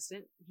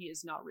non-existent. He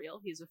is not real.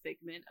 He is a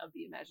figment of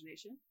the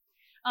imagination.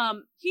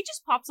 He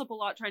just pops up a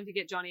lot trying to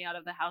get Johnny out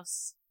of the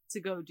house to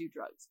go do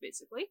drugs,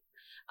 basically,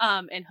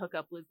 and hook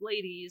up with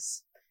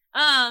ladies.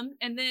 And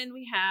then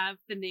we have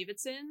the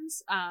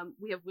Davidsons.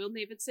 We have Will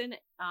Davidson.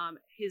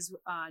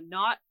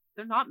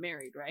 They're not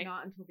married, right?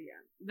 Not until the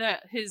end.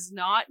 His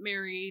not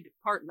married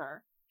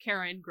partner,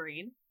 Karen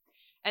Green,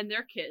 and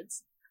their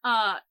kids.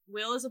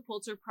 Will is a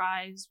Pulitzer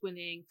Prize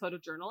winning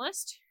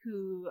photojournalist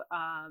who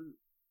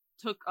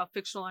took a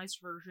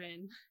fictionalized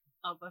version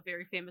of a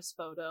very famous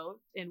photo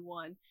and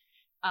won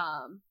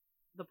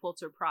the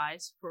Pulitzer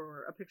Prize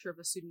for a picture of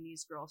a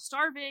Sudanese girl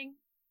starving,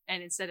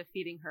 and instead of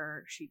feeding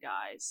her, she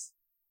dies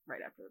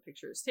right after the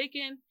picture is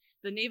taken.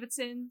 The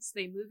Davidsons,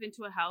 they move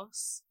into a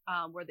house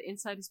where the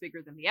inside is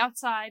bigger than the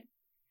outside.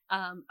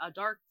 A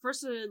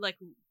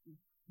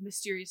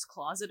mysterious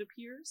closet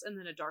appears, and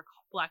then a dark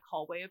black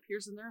hallway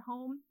appears in their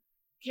home.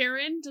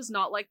 Karen does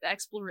not like the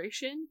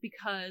exploration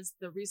because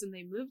the reason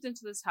they moved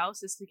into this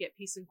house is to get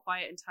peace and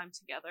quiet and time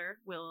together,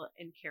 Will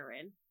and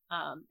Karen,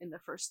 in the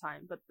first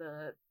time. But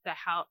the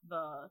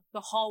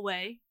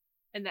hallway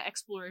and the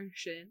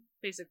exploration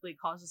basically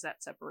causes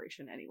that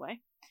separation anyway.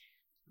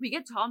 We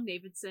get Tom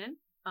Davidson,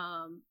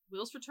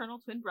 Will's fraternal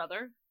twin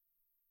brother.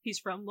 He's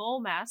from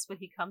Lowell, Mass, but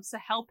he comes to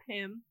help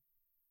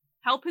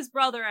his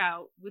brother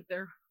out with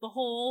the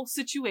whole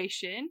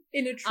situation.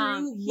 In a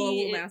true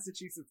Lowell,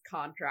 Massachusetts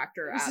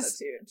contractor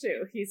attitude,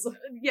 too. He's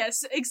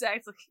yes,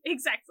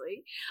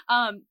 exactly.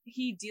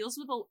 He deals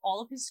with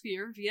all of his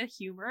fear via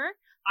humor.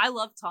 I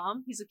love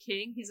Tom. He's a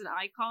king. He's an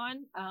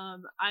icon.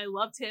 I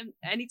loved him.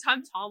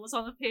 Anytime Tom was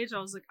on the page, I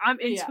was like, I'm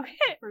into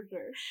it. For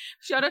sure.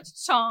 Shout out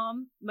to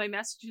Tom, my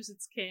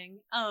Massachusetts king.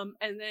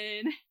 And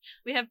then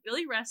we have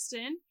Billy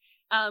Reston,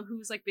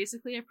 who's like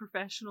basically a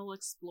professional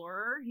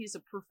explorer. He's a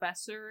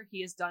professor.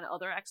 He has done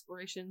other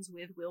explorations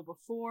with Will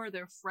before.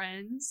 They're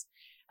friends.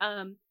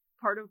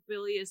 Part of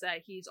Billy is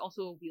that he's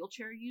also a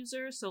wheelchair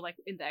user. So like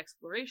in the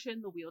exploration,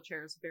 the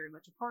wheelchair is very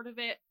much a part of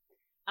it.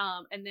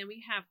 And then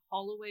we have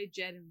Holloway,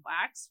 Jed, and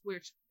Wax,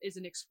 which is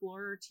an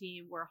explorer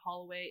team where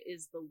Holloway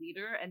is the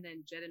leader, and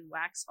then Jed and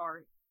Wax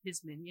are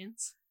his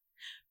minions,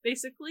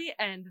 basically.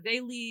 And they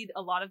lead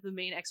a lot of the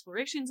main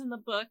explorations in the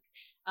book,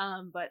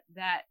 but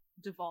that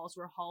devolves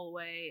where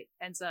Holloway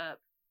ends up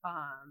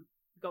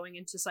going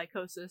into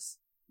psychosis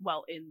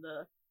while in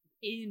the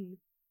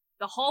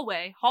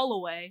hallway.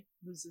 Holloway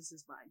loses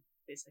his mind,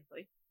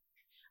 basically.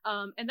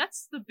 And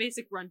that's the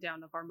basic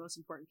rundown of our most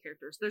important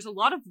characters. There's a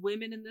lot of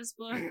women in this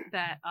book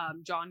that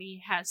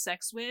Johnny has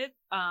sex with,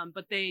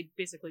 but they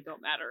basically don't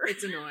matter.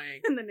 It's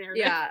annoying. In the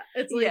narrative. Yeah,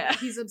 it's like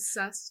he's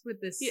obsessed with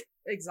this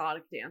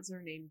exotic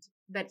dancer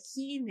that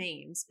he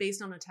names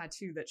based on a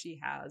tattoo that she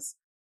has,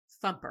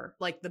 Thumper,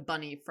 like the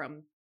bunny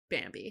from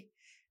Bambi.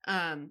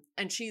 And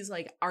she's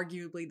like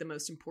arguably the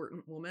most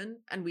important woman,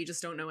 and we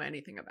just don't know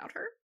anything about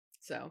her.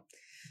 So,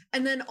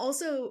 and then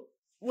also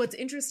what's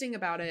interesting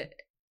about it,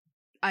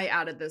 I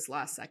added this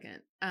last second,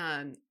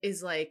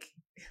 is like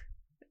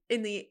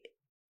in the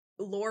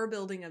lore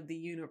building of the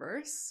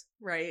universe,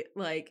 right?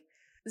 Like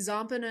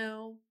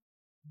Zampano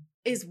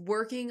is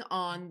working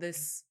on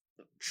this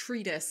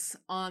treatise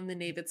on the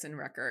Davidson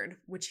record,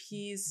 which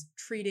he's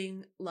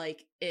treating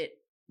like it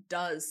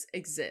does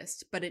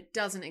exist, but it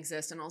doesn't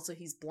exist. And also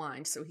he's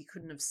blind, so he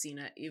couldn't have seen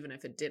it even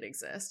if it did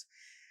exist.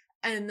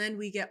 And then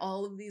we get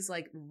all of these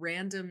like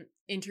random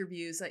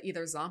interviews that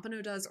either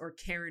Zampano does or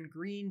Karen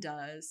Green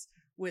does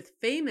with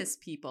famous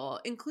people,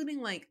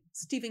 including like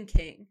Stephen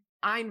King,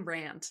 Ayn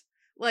Rand,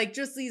 like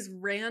just these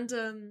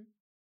random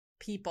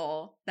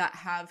people that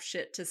have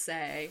shit to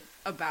say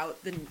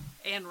about the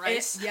Anne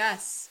Rice.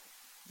 Yes,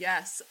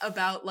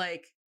 about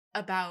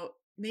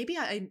maybe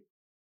I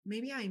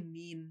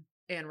mean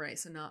Anne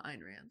Rice and not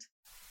Ayn Rand.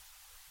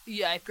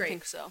 Yeah, I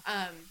think so.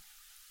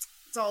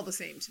 It's all the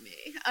same to me.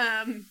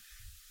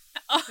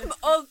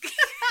 Okay.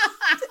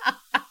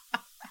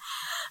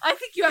 I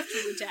think you have to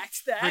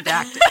redact that.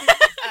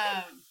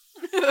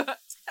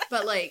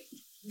 But like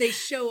they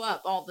show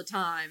up all the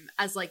time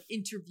as like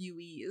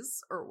interviewees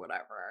or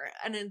whatever,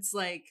 and it's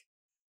like,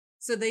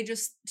 so they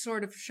just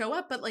sort of show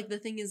up, but like the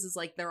thing is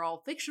like they're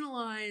all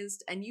fictionalized,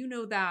 and you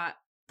know that,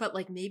 but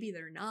like maybe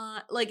they're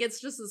not. Like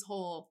it's just this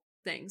whole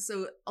thing.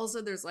 So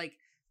also there's like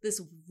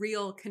this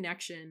real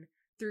connection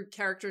through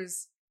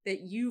characters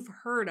that you've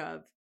heard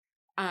of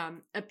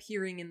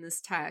appearing in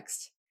this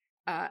text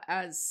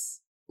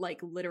as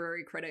like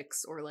literary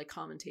critics or like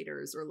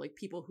commentators or like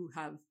people who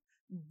have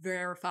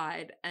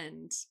verified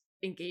and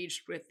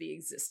engaged with the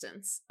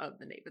existence of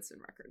the Davidson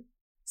record.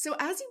 So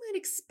as you might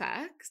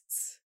expect,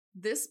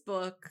 this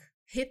book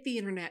hit the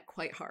internet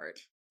quite hard,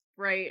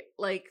 right?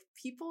 Like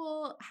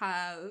people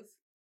have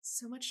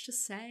so much to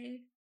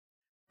say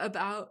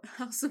about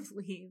House of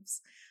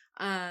Leaves.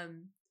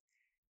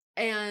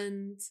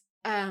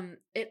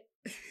 It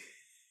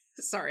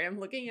sorry, I'm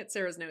looking at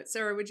Sarah's notes.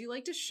 Sarah, would you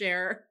like to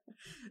share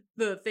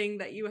the thing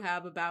that you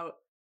have about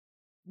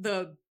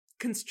the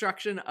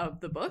construction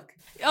of the book?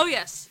 Oh,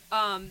 yes.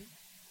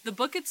 The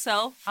book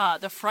itself,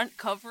 the front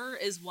cover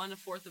is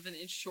 1/4 of an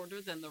inch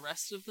shorter than the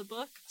rest of the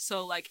book.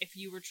 So, like, if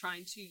you were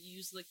trying to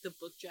use, like, the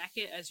book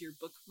jacket as your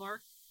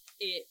bookmark,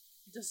 it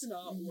does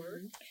not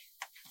work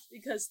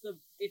because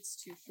it's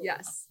too short.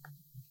 Yes.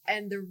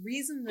 And the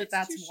reason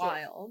that's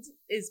wild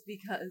is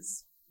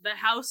because the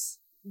house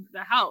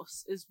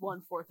is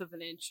 1/4 of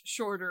an inch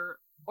shorter,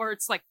 or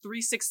it's like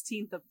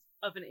 3/16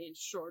 of an inch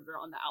shorter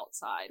on the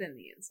outside than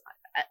the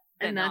inside.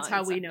 And that's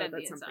how we know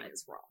that something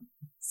is wrong.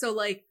 So,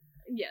 like,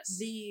 Yes.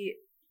 the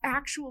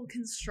actual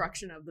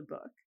construction of the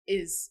book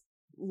is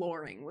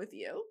luring with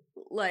you.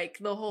 Like,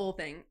 the whole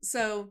thing.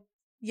 So,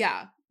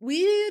 yeah,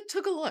 we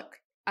took a look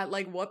at,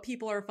 like, what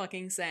people are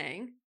fucking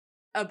saying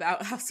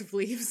about House of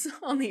Leaves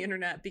on the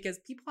internet, because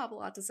people have a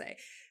lot to say.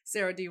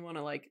 Sarah, do you want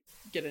to, like,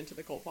 get into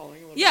the cult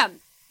following a little Yeah.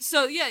 bit?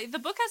 So, yeah, the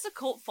book has a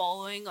cult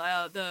following.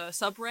 The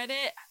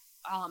subreddit,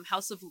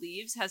 House of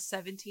Leaves, has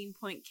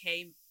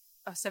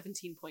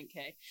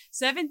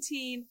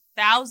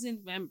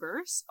 17,000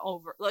 members,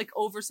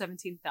 over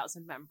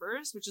 17,000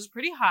 members, which is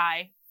pretty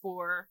high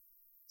for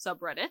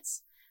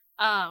subreddits.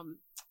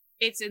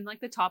 It's in, like,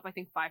 the top, I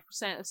think,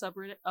 5% of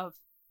subreddit of,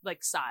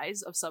 like,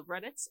 size of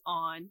subreddits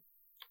on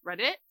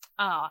Reddit.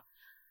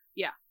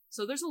 Yeah.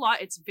 So there's a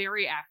lot. It's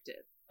very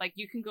active. Like,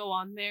 you can go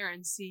on there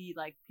and see,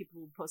 like,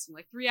 people posting,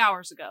 like, 3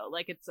 hours ago.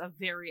 Like, it's a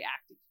very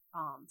active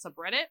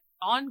subreddit.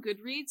 On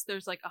Goodreads,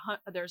 there's, like,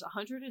 there's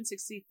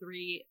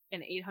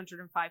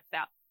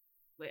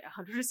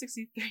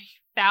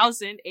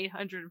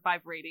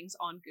 163,805 ratings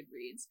on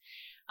Goodreads.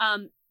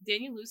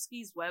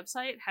 Danielewski's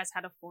website has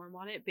had a forum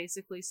on it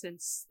basically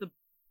since the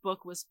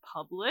book was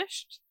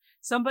published.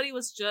 Somebody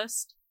was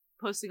just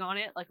posting on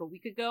it like a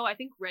week ago. I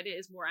think Reddit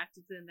is more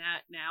active than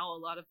that now. A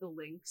lot of the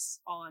links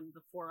on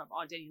the forum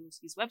on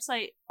Danielewski's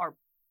website are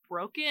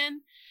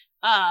broken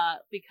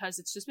because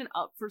it's just been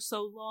up for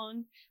so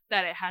long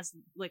that it has,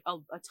 like, a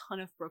ton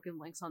of broken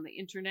links on the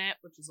internet,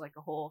 which is, like,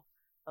 a whole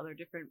other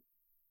different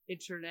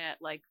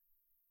internet, like,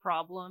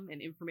 problem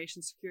and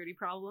information security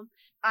problem.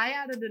 I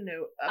added a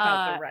note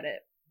about the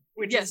Reddit,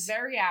 which yes. is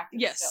very active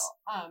Yes. still.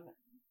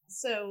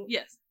 So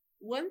Yes.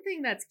 one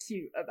thing that's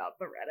cute about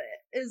the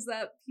Reddit is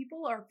that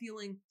people are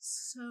feeling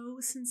so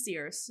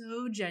sincere,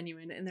 so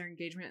genuine in their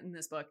engagement in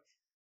this book.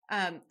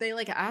 They,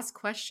 like, ask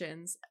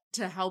questions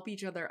to help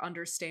each other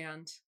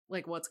understand,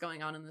 like, what's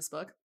going on in this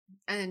book.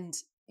 And,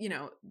 you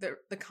know,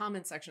 the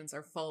comment sections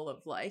are full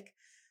of, like,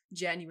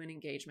 genuine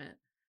engagement.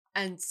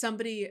 And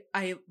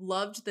I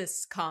loved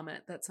this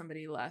comment that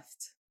somebody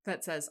left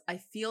that says, "I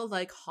feel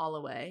like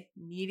Holloway,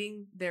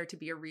 needing there to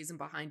be a reason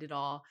behind it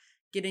all,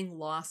 getting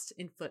lost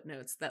in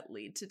footnotes that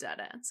lead to dead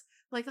ends."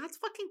 Like, that's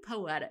fucking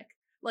poetic.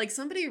 Like,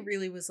 somebody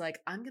really was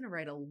like, I'm gonna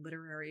write a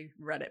literary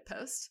Reddit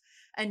post,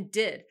 and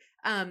did.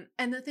 And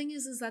the thing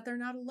is that they're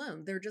not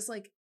alone. They're just,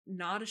 like,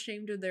 not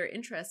ashamed of their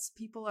interests.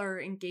 People are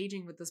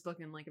engaging with this book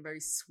in, like, a very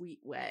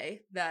sweet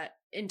way that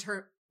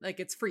like,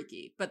 it's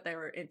freaky, but they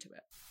were into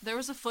it. There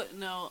was a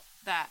footnote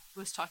that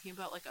was talking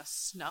about, like, a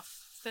snuff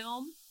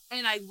film,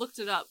 and I looked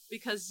it up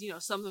because, you know,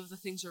 some of the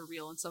things are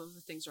real and some of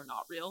the things are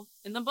not real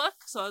in the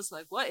book. So I was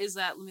like, what is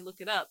that? Let me look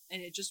it up.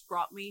 And it just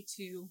brought me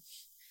to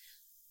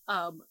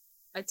a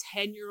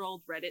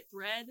 10-year-old Reddit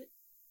thread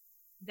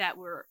that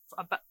were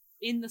about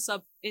in the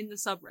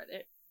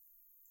subreddit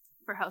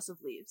for House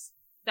of Leaves.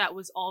 That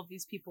was all of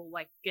these people,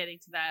 like, getting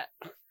to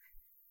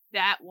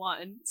that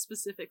one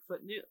specific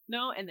footnote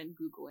and then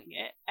Googling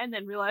it and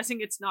then realizing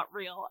it's not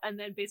real and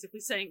then basically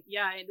saying,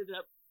 yeah, I ended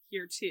up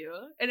here too.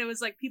 And it was,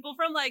 like, people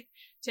from, like,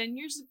 10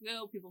 years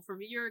ago, people from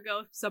a year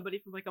ago, somebody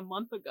from, like, a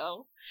month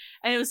ago.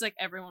 And it was, like,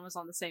 everyone was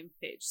on the same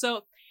page.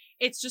 So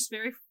it's just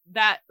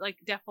that,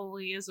 like,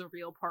 definitely is a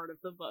real part of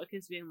the book,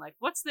 is being like,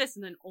 what's this?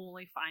 And then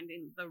only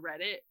finding the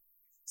Reddit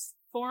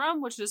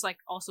forum, which is, like,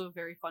 also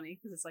very funny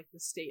because it's, like, the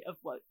state of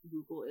what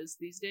Google is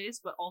these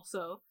days, but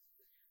also,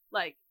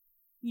 like,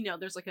 you know,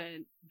 there's, like,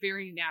 a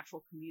very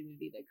natural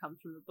community that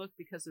comes from the book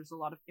because there's a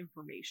lot of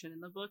information in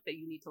the book that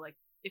you need to, like,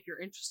 if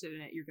you're interested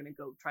in it, you're going to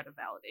go try to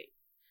validate.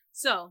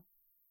 So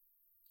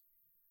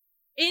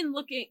in,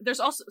 like,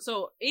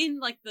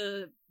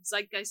 the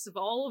zeitgeist of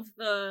all of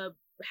the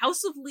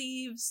House of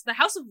Leaves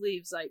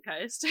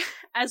zeitgeist,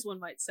 as one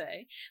might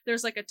say,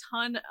 there's, like, a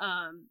ton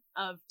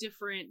of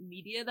different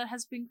media that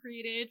has been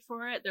created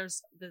for it.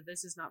 There's the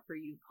This Is Not For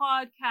You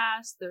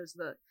podcast. There's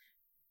the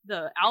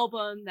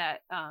album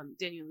that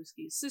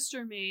Danielewski's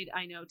sister made.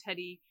 I know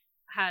Teddy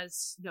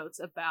has notes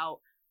about,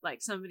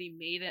 like, somebody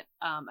made it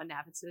a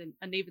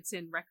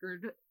Navidson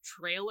record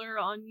trailer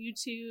on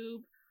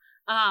YouTube.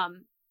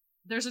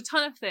 There's a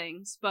ton of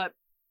things, but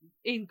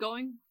in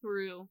going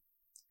through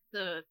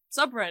the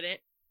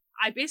subreddit,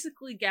 I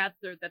basically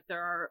gathered that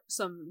there are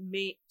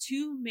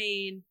two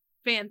main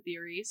fan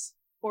theories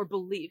or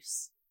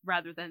beliefs,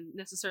 rather than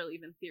necessarily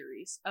even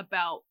theories,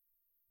 about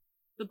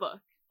the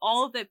book.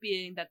 All of that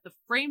being that the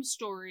frame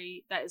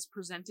story that is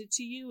presented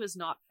to you is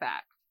not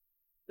fact.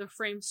 The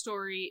frame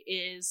story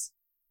is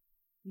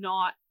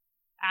not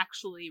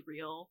actually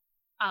real.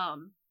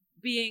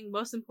 Being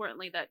most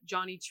importantly that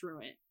Johnny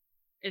Truant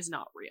is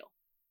not real.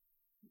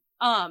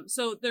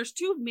 So there's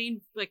two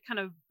main, like,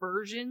 kind of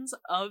versions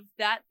of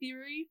that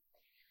theory.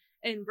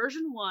 And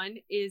version one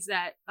is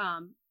that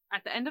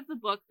at the end of the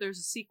book, there's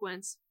a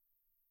sequence.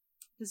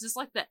 This is,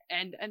 like, the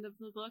end of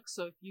the book,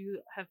 so if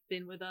you have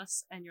been with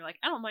us and you're like,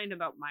 I don't mind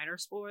about minor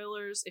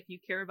spoilers, if you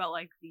care about,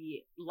 like,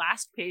 the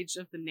last page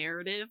of the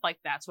narrative, like,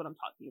 that's what I'm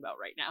talking about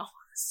right now.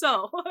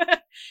 So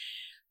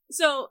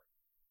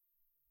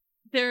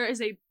there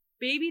is a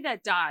baby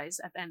that dies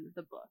at the end of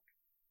the book,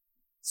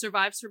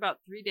 survives for about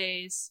 3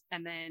 days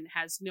and then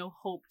has no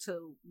hope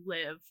to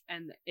live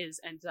and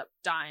ends up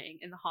dying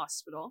in the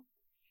hospital.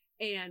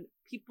 And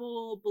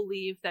people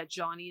believe that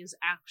Johnny is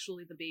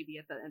actually the baby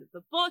at the end of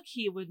the book.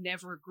 He would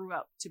never grew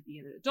up to be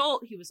an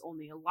adult. He was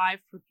only alive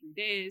for 3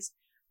 days.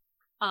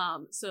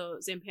 So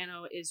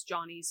Zampano is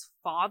Johnny's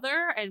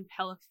father, and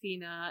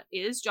Pelafina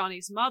is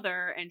Johnny's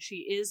mother, and she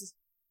is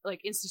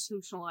like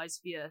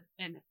institutionalized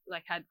and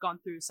like had gone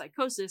through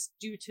psychosis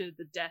due to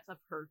the death of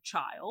her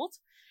child.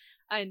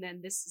 And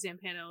then this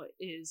Zampano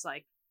is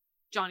like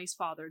Johnny's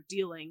father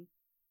dealing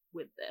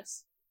with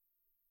this.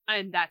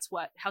 And that's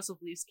what House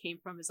of Leaves came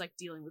from, is like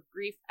dealing with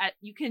grief.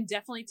 You can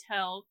definitely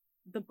tell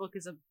the book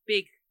is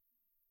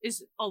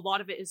a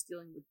lot of it is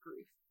dealing with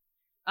grief.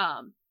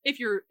 If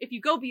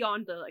you go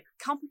beyond the like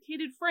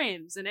complicated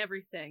frames and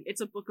everything,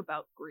 it's a book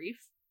about grief,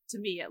 to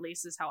me at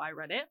least, is how I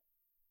read it.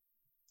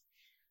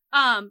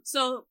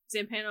 So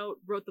Zampano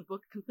wrote the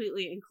book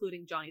completely,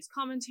 including Johnny's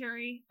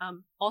commentary.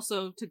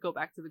 Also, to go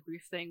back to the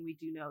grief thing, we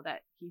do know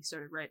that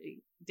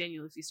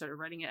Danielewski started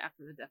writing it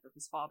after the death of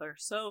his father.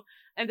 So,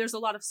 and there's a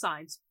lot of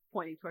signs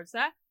pointing towards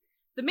that.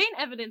 The main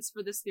evidence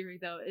for this theory,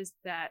 though, is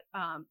that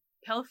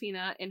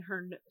Pelafina in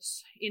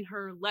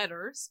her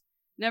letters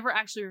never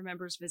actually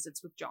remembers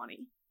visits with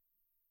Johnny.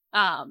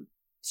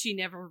 She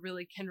never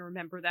really can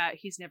remember that.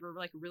 He's never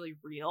like really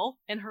real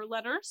in her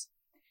letters.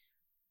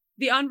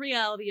 The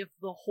unreality of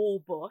the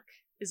whole book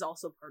is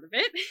also part of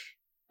it.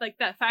 Like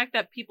that fact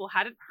that people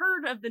hadn't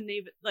heard of the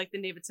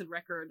Navidson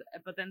record,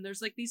 but then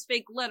there's like these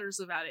fake letters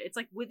about it. It's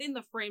like within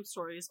the frame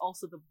story is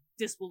also the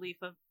disbelief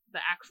of the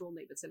actual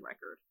Navidson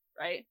record,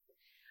 right?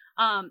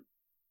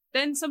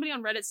 Then somebody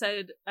on Reddit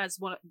said, as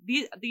one of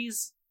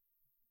these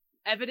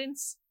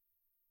evidence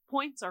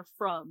points are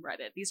from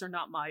Reddit. These are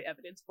not my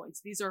evidence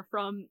points. These are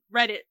from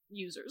Reddit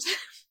users.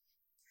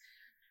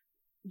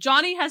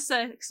 Johnny has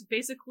sex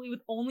basically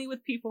only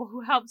with people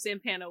who help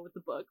Zampano with the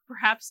book,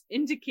 perhaps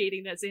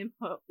indicating that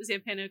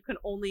Zampano can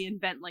only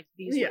invent like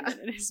these women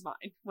in his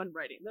mind when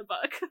writing the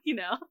book, you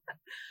know?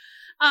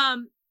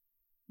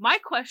 My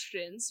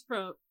questions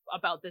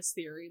about this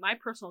theory, my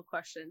personal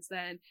questions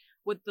then,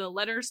 would the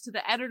letters to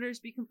the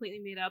editors be completely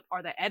made up?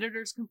 Are the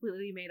editors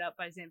completely made up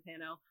by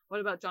Zampano? What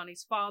about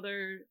Johnny's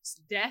father's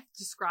death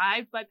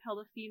described by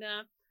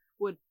Pelafina?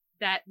 Would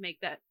that make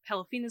that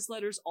Pelafina's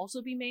letters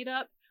also be made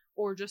up?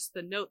 Or just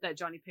the note that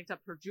Johnny picked up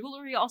her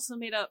jewelry also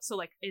made up? So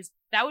like,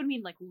 that would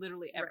mean like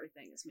literally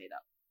everything is made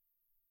up.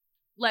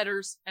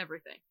 Letters,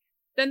 everything.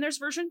 Then there's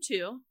version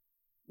 2,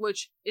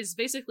 which is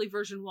basically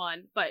version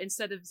 1, but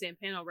instead of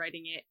Zampano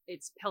writing it,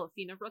 it's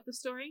Pelafina wrote the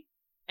story,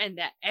 and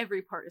that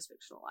every part is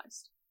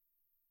fictionalized.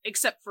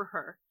 Except for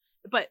her.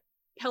 But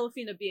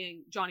Pelafina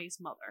being Johnny's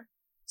mother.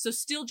 So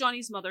still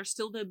Johnny's mother,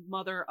 still the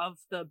mother of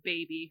the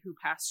baby who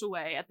passed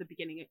away at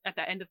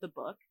the end of the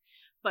book,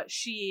 but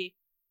she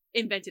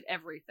invented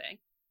everything.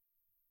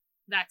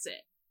 That's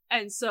it.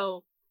 And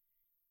so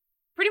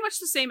pretty much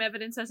the same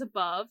evidence as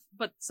above,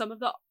 but some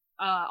of the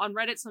on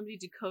Reddit somebody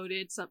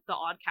decoded the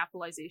odd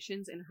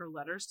capitalizations in her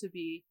letters to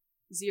be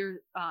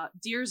Dear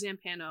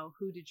Zampano,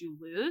 who did you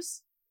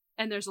lose?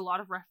 And there's a lot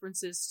of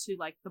references to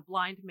like the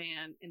blind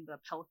man in the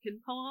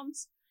Pelican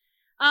poems.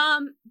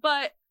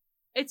 But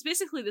it's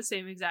basically the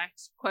same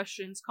exact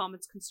questions,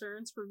 comments,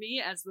 concerns for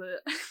me as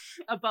the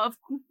above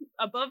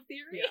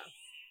theory.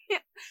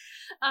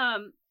 Yeah.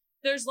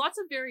 There's lots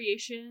of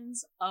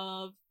variations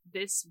of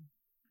this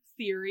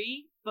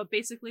theory, but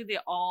basically they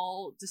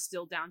all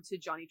distill down to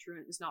Johnny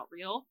Truant is not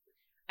real.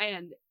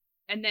 And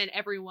then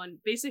everyone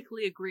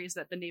basically agrees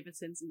that the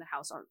Navidsons in the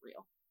house aren't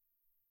real.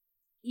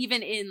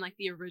 Even in like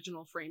the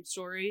original frame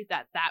story,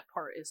 that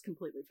part is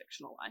completely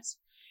fictionalized.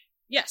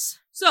 Yes.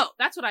 So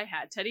that's what I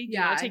had. Teddy, do you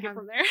want to take it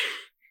from there?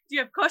 Do you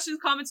have questions,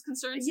 comments,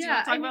 concerns? Yeah, do you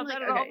want to talk about like,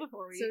 that at all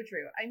before we... So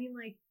true. I mean,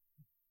 like,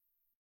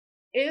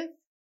 if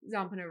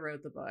Zampano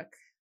wrote the book,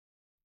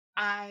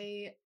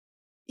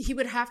 he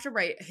would have to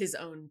write his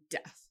own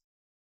death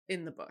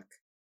in the book.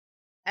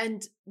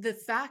 And the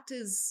fact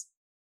is,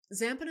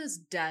 Zampano's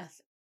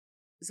death,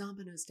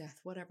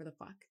 whatever the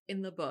fuck,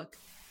 in the book,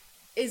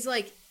 is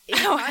like, it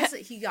implies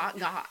that he got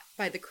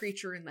by the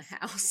creature in the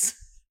house,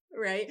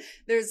 right?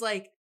 There's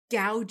like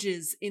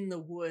gouges in the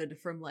wood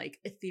from like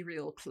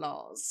ethereal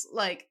claws.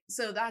 Like,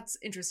 so that's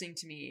interesting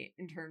to me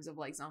in terms of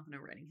like Zampano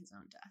writing his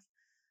own death.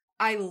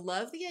 I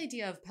love the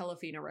idea of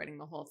Pelafina writing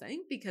the whole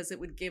thing because it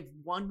would give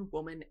one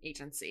woman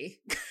agency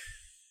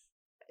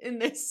in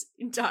this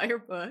entire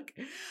book.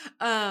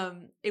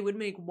 It would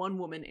make one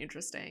woman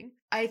interesting.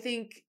 I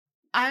think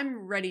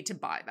I'm ready to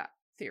buy that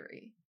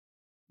theory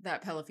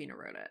that Pelafina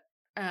wrote it.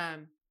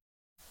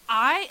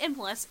 I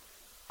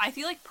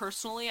feel like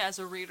personally as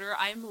a reader,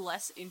 I'm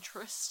less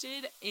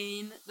interested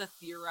in the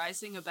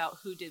theorizing about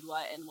who did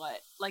what and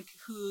what, like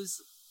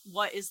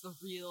what is the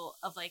real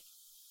of like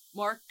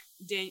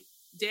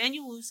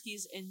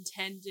Danielewski's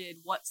intended,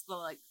 what's the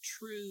like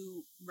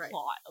true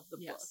plot of the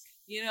book,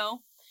 you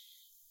know?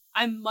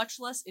 I'm much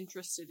less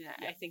interested in it,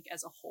 I think,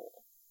 as a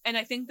whole. And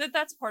I think that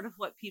that's part of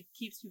what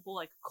keeps people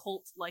like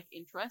cult-like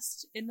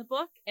interest in the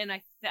book. And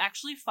I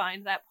actually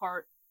find that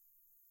part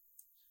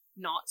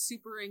not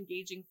super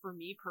engaging for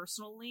me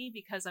personally,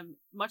 because I'm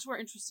much more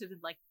interested in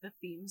like the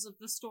themes of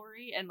the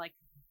story and like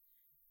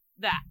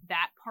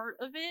that part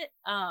of it,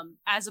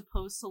 as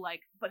opposed to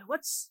like, but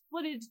what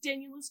did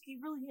Danielewski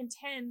really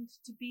intend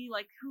to be,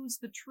 like, who's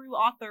the true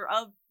author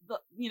of the,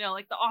 you know,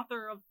 like the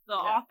author of the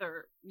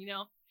author, you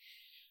know?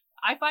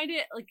 I find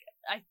it like,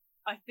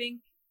 I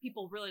think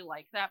people really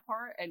like that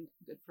part, and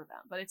good for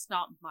them, but it's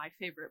not my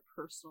favorite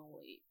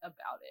personally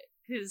about it,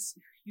 because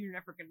you're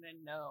never gonna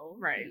know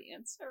the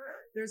answer.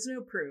 There's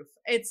no proof.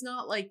 It's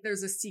not like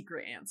there's a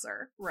secret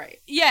answer. Right.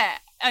 Yeah,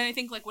 and I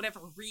think like whatever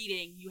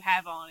reading you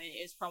have on it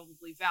is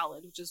probably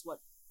valid, which is what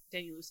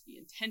Danielewski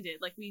intended.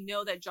 Like, we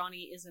know that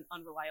Johnny is an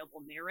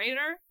unreliable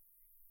narrator,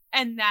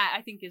 and that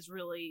I think is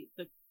really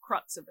the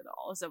crux of it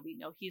all, is that we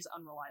know he's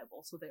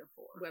unreliable, so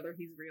therefore whether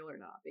he's real or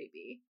not,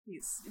 baby,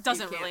 it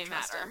doesn't really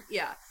matter.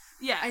 Yeah,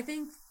 I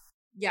think,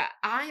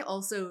 I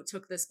also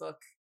took this book,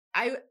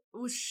 I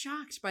was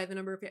shocked by the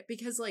number of it,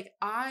 because like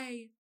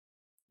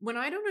when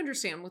I don't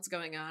understand what's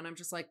going on, I'm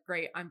just like,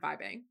 great, I'm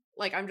vibing,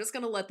 like I'm just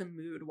gonna let the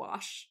mood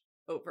wash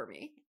over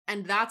me,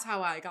 and that's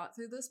how I got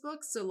through this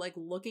book. So like,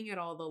 looking at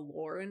all the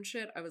lore and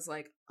shit, I was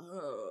like,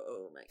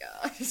 oh my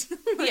god.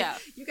 Like, yeah,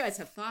 you guys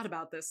have thought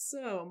about this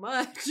so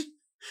much.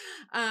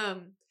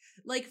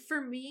 Like for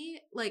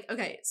me, like,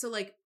 okay, so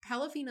like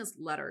Pelafina's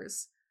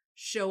letters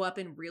show up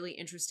in really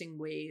interesting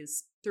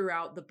ways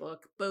throughout the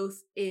book,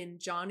 both in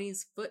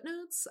Johnny's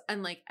footnotes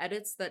and like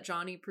edits that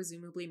Johnny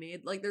presumably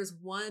made. Like, there's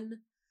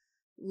one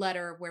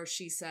letter where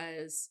she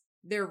says,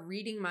 they're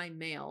reading my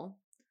mail,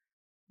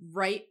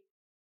 write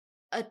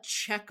a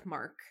check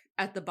mark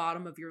at the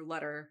bottom of your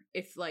letter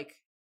if like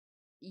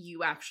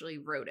you actually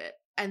wrote it.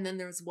 And then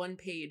there's one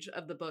page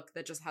of the book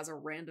that just has a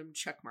random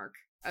check mark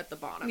at the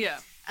bottom. Yeah.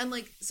 And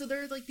like, so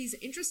there are like these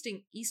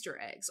interesting Easter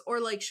eggs, or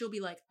like she'll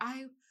be like,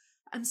 I'm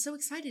so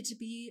excited to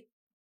be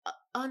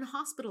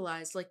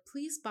unhospitalized, like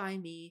please buy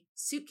me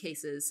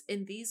suitcases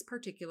in these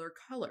particular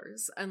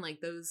colors, and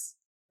like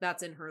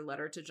that's in her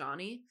letter to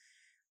Johnny.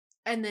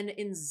 And then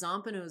in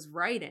Zampano's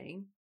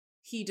writing,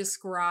 he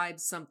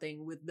describes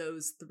something with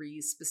those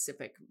 3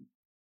 specific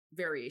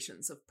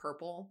variations of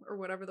purple or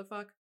whatever the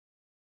fuck.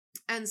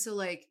 And so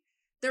like,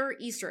 there are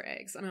Easter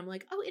eggs, and I'm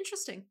like, oh,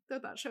 interesting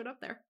that showed up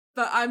there.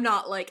 But I'm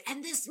not like,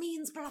 and this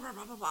means blah, blah,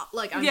 blah, blah, blah.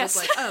 Like, I'm just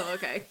like, oh,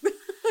 okay. Cool.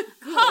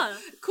 Huh.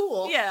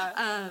 Cool. Yeah.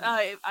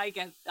 I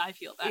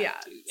feel that. Yeah.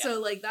 Too. So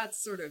like,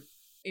 that's sort of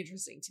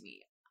interesting to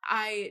me.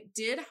 I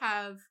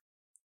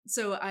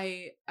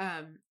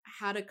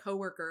had a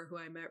coworker who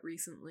I met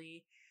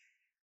recently,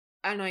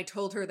 and I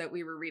told her that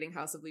we were reading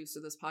House of Leaves for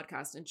this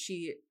podcast, and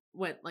she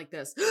went like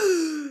this.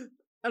 And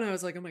I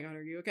was like, oh my god,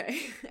 are you okay?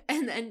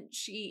 And then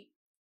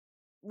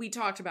we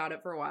talked about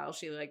it for a while.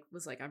 She like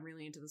was like, I'm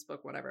really into this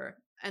book, whatever.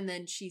 And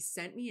then she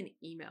sent me an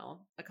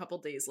email a couple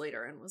days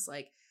later and was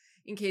like,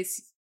 in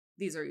case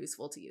these are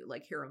useful to you,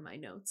 like, here are my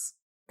notes.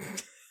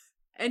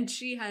 And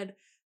she had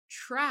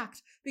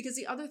tracked, because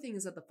the other thing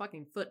is that the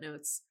fucking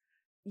footnotes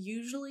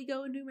usually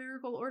go in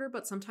numerical order,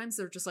 but sometimes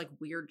they're just like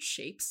weird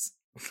shapes.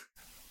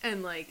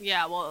 And like,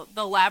 yeah, well,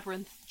 the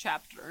labyrinth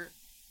chapter,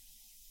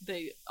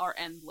 they are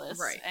endless,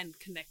 right, and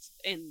connect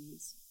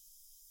ends.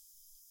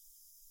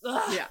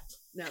 Yeah,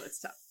 no,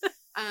 it's tough.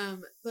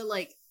 But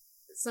like,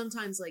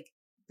 sometimes like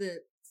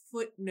the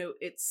footnote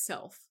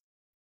itself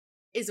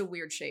is a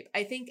weird shape.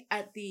 I think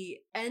at the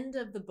end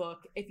of the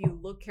book, if you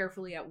look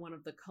carefully at one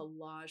of the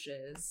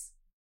collages,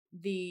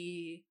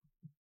 there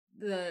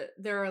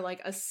are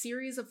like a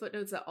series of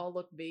footnotes that all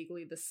look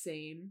vaguely the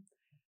same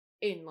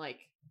in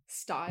like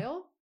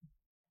style.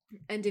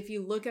 And if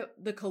you look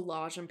at the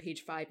collage on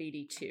page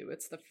 582,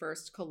 it's the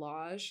first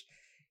collage,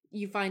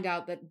 you find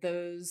out that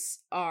those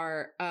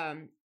are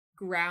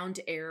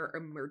ground air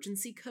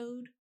emergency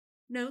code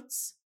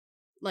notes.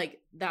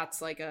 Like,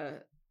 that's like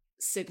a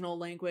signal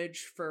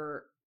language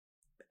for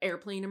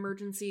airplane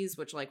emergencies,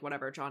 which, like,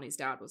 whatever, Johnny's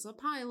dad was a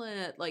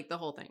pilot, like the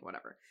whole thing,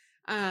 whatever.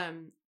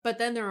 But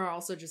then there are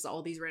also just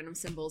all these random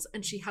symbols,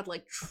 and she had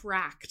like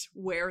tracked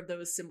where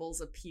those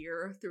symbols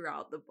appear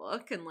throughout the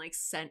book and like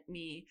sent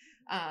me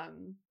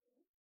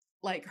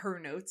like her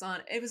notes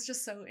on. It was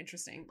just so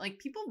interesting. Like,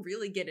 people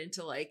really get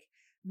into like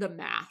the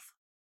math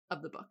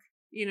of the book,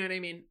 you know what I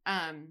mean?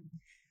 And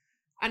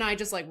I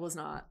just like was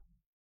not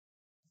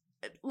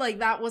like,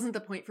 that wasn't the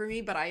point for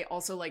me, but I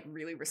also like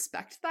really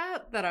respect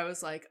that I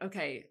was like,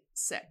 okay,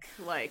 sick.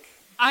 Like,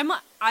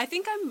 I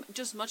think I'm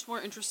just much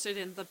more interested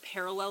in the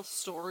parallel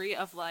story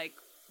of like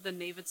the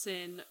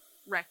Davidson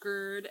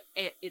record,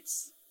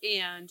 it's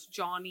and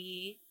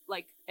Johnny,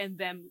 like, and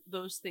them,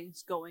 those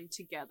things going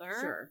together.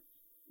 Sure.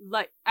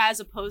 Like, as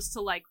opposed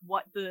to like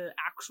what the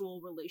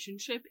actual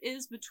relationship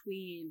is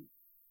between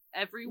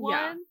everyone.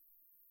 Yeah.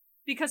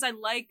 Because I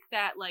like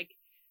that, like,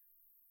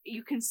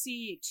 you can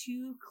see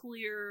 2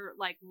 clear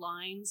like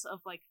lines of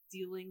like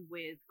dealing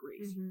with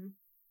grief. Mm-hmm.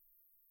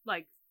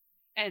 Like,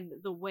 and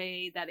the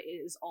way that it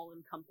is all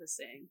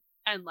encompassing.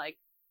 And like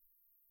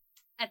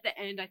at the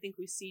end, I think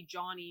we see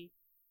Johnny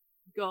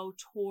go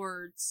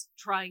towards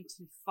trying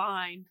to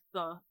find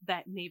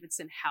that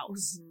Davidson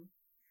house. Mm-hmm.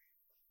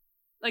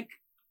 Like,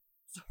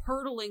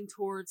 hurtling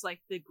towards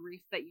like the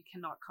grief that you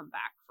cannot come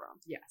back from.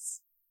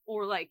 Yes.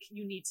 Or like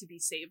you need to be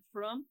saved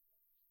from.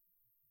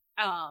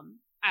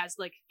 As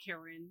like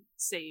Karen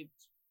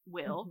saved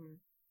Will,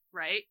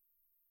 right?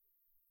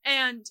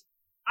 And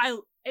I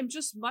am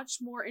just much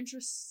more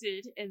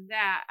interested in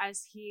that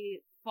as he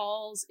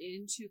falls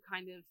into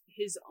kind of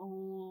his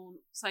own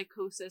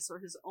psychosis or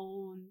his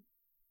own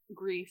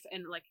grief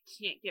and like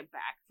can't get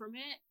back from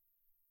it,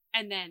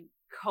 and then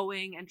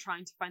going and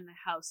trying to find the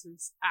house and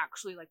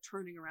actually like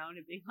turning around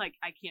and being like,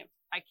 I can't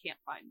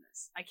find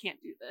this, I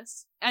can't do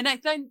this. And I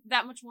find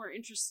that much more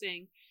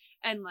interesting,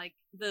 and like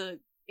the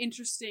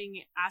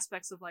interesting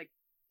aspects of like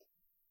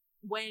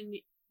when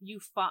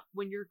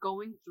you're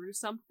going through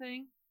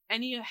something,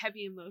 any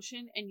heavy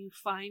emotion, and you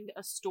find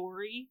a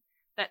story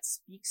that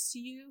speaks to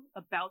you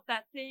about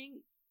that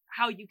thing,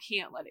 how you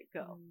can't let it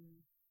go.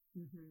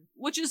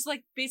 Which is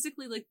like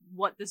basically like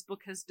what this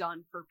book has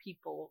done for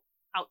people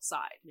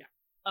outside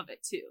of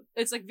it too.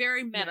 It's like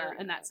very meta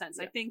in that sense.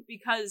 I think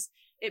because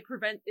it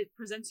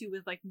presents you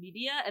with like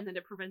media, and then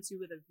it presents you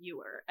with a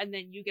viewer, and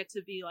then you get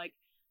to be like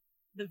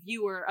the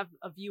viewer of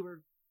a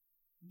viewer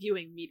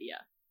viewing media.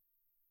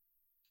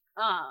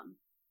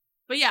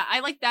 But yeah, I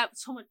like that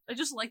so much. I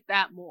just like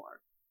that more.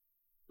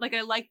 Like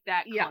I like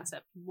that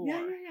concept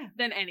more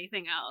than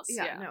anything else.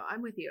 Yeah, no,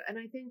 I'm with you. And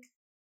I think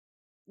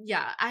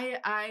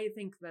I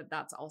think that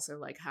that's also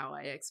like how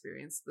I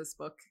experienced this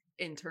book,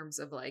 in terms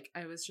of like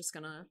I was just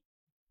gonna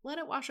let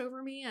it wash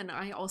over me, and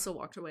I also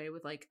walked away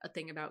with like a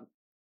thing about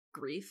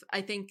grief.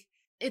 I think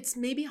it's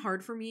maybe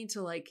hard for me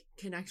to like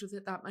connect with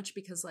it that much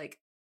because like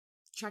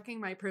checking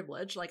my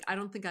privilege, like I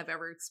don't think I've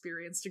ever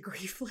experienced a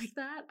grief like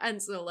that.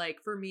 And so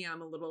like for me,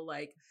 I'm a little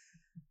like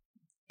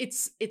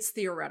it's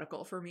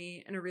theoretical for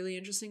me in a really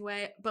interesting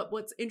way. But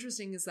what's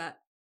interesting is that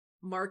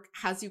Mark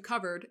has you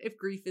covered if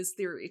grief is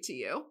theory to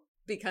you,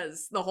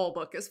 because the whole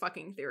book is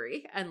fucking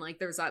theory, and like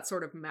there's that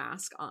sort of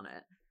mask on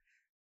it.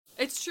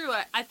 It's true.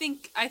 I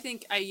think I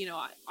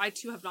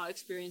too have not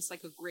experienced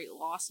like a great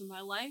loss in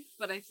my life,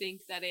 but I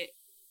think that it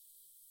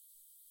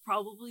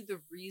probably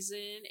the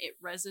reason it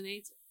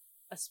resonates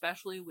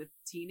especially with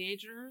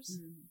teenagers.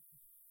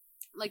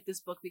 Like this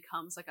book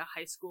becomes like a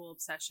high school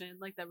obsession.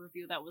 Like that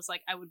review that was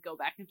like, I would go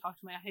back and talk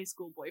to my high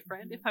school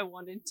boyfriend if I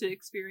wanted to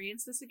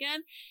experience this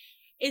again,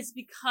 is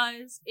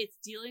because it's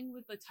dealing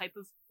with the type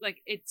of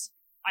like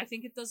I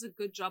think it does a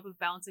good job of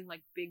balancing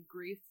like big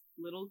grief,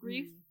 little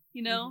grief,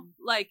 you know,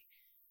 like,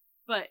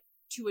 but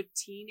to a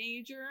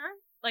teenager,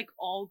 like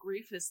all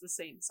grief is the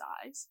same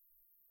size,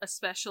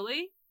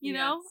 especially, you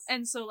know?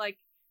 And so like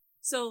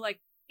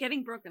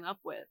getting broken up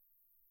with,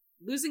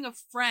 losing a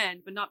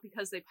friend, but not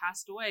because they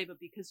passed away, but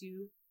because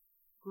you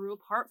grew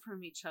apart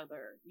from each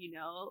other, you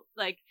know,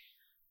 like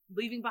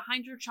leaving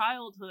behind your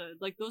childhood,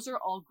 like those are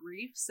all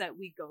griefs that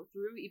we go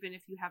through, even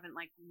if you haven't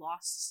like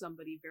lost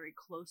somebody very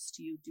close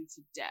to you due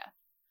to death,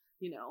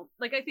 you know.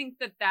 Like I think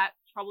that that's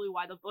probably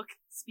why the book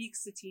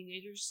speaks to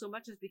teenagers so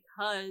much, is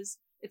because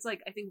it's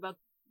like, I think about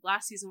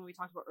last season when we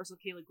talked about Ursula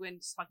K. Le Guin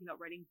just talking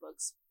about writing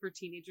books for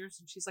teenagers,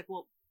 and she's like,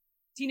 well,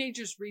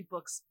 teenagers read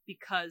books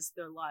because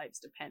their lives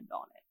depend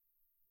on it.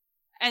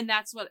 And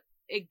that's what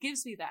it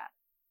gives me, that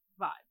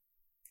vibe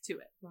to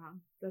it. Wow,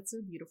 that's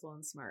so beautiful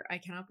and smart. I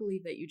cannot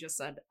believe that you just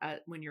said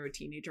when you're a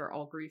teenager,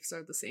 all griefs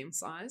are the same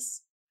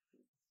size.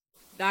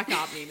 That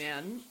got me,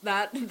 man.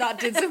 That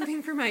did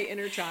something for my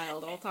inner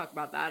child. I'll talk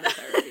about that in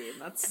therapy.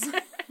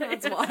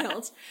 That's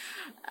wild.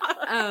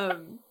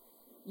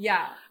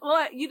 Yeah.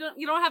 Well, you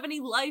don't have any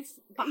life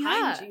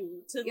behind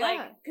you to like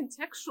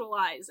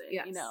contextualize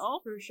it, you know?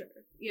 For sure.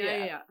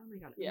 Yeah. Oh my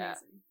god,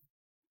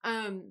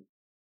 amazing.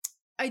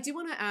 I do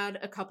want to add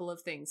a couple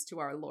of things to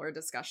our lore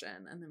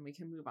discussion, and then we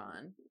can move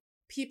on.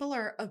 People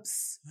are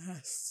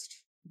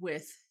obsessed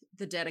with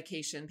the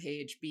dedication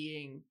page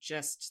being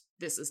just,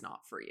 this is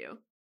not for you.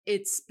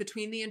 It's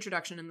between the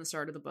introduction and the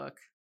start of the book.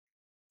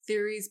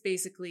 Theories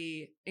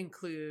basically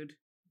include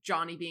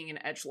Johnny being an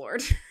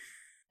edgelord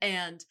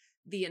and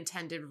the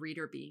intended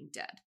reader being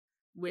dead,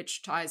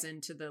 which ties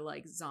into the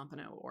like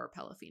Zampano or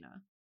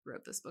Pelafina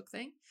wrote this book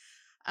thing.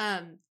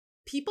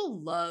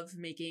 People love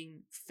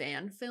making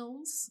fan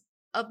films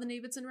of the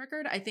Davidson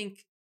record. I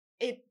think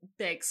it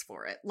begs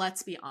for it.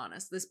 Let's be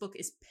honest. This book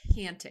is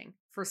panting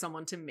for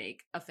someone to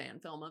make a fan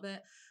film of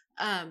it.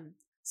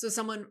 So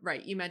someone,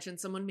 right, you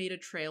mentioned someone made a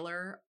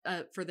trailer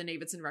for the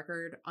Davidson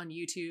record on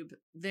YouTube.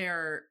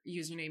 Their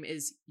username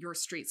is Your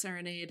Street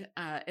Serenade.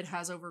 It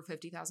has over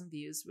 50,000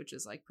 views, which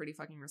is like pretty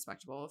fucking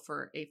respectable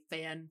for a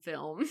fan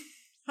film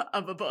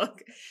of a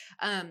book.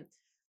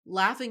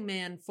 Laughing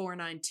Man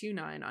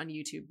 4929 on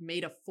YouTube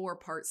made a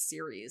 4-part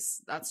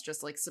series that's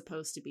just like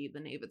supposed to be the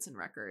Davidson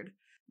record.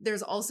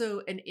 There's also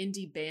an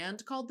indie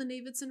band called the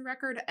Davidson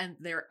record, and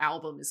their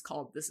album is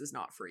called This Is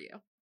Not For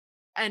You,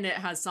 and it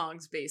has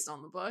songs based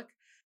on the book.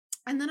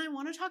 And then I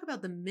want to talk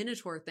about the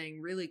Minotaur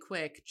thing really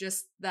quick,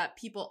 just that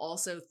people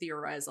also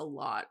theorize a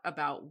lot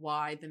about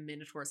why the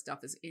Minotaur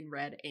stuff is in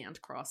red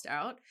and crossed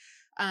out.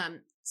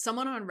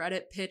 Someone on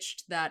Reddit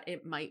pitched that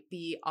it might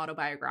be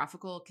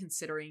autobiographical,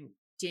 considering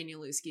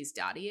Danielewski's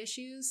daddy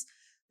issues.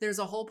 There's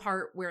a whole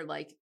part where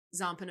like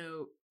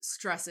Zampano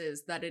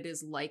stresses that it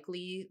is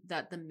likely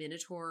that the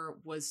Minotaur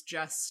was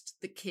just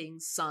the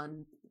king's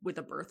son with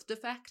a birth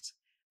defect,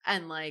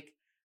 and like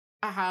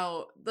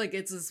how like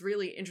it's this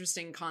really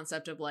interesting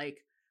concept of like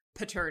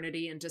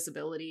paternity and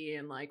disability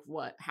and like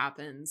what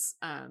happens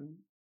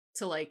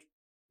to like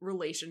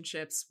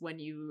relationships when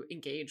you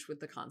engage with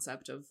the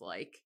concept of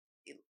like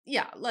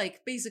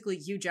like basically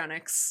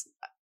eugenics,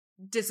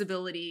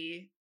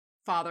 disability,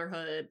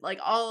 fatherhood, like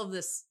all of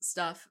this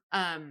stuff,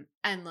 and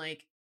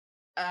like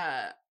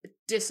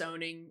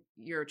disowning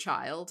your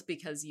child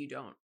because you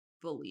don't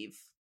believe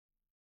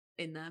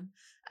in them.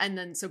 And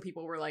then so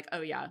people were like,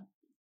 oh yeah,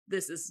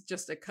 this is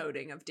just a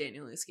coding of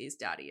Danielewski's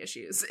daddy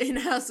issues in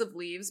House of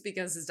Leaves,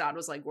 because his dad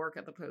was like work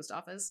at the post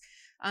office.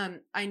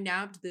 I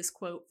nabbed this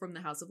quote from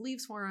the House of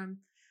Leaves forum.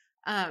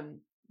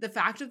 The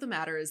fact of the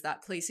matter is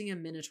that placing a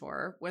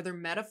minotaur, whether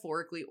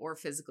metaphorically or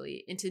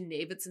physically, into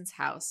Navidson's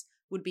house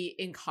would be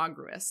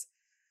incongruous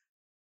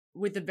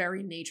with the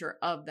very nature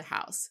of the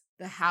house.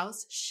 The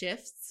house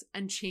shifts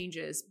and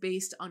changes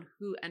based on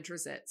who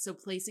enters it, so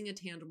placing a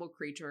tangible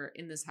creature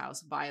in this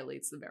house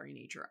violates the very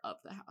nature of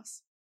the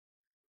house.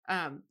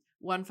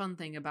 One fun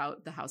thing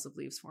about the House of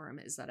Leaves forum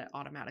is that it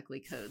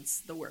automatically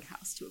codes the word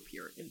house to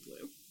appear in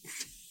blue.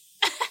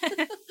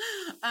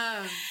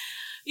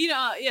 You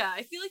know, yeah,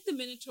 I feel like the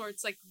Minotaur,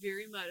 it's like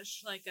very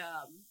much like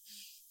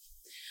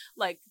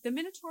the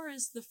Minotaur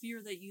is the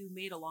fear that you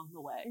made along the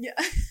way. Yeah.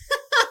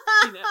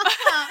 You know?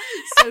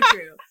 So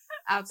true.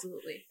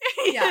 Absolutely.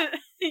 Yeah.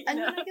 And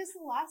then I guess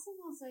the last thing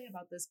I'll say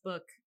about this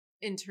book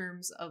in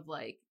terms of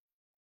like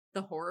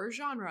the horror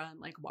genre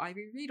and like why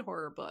we read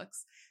horror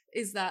books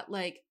is that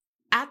like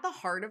at the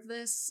heart of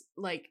this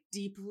like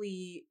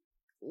deeply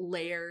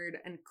layered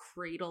and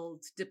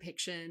cradled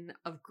depiction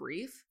of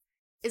grief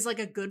is like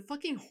a good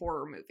fucking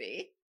horror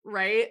movie,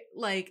 right?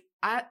 Like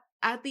at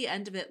the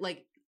end of it,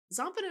 like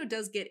Zampano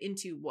does get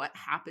into what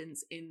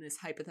happens in this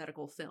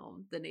hypothetical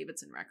film, The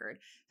Navidson Record,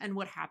 and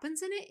what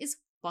happens in it is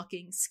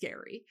fucking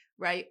scary,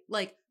 right?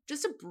 Like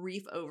just a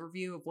brief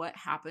overview of what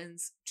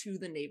happens to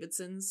the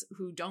Navidsons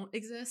who don't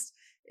exist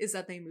is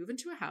that they move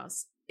into a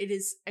house. It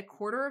is a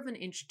quarter of an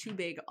inch too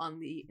big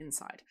on the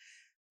inside.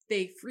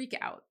 They freak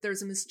out.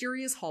 There's a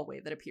mysterious hallway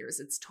that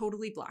appears. It's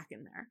totally black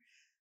in there.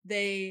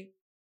 They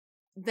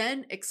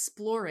then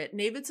explore it.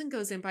 Navidson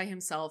goes in by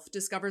himself,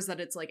 discovers that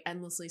it's like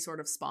endlessly sort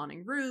of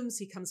spawning rooms.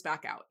 He comes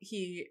back out.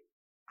 He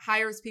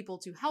hires people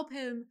to help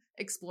him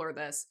explore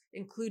this,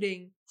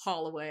 including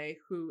Holloway,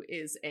 who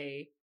is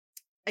a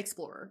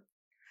explorer,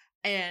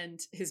 and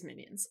his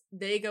minions.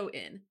 They go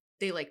in.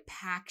 They like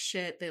pack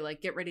shit. They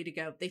like get ready to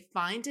go. They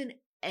find an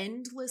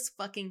endless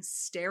fucking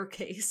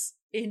staircase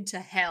into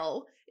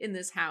hell in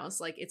this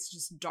house. Like it's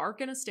just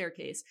dark in a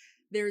staircase.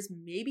 There's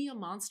maybe a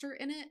monster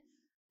in it.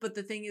 But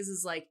the thing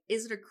is like,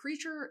 is it a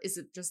creature? Is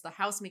it just the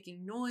house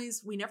making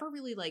noise? We never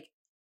really like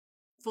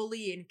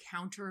fully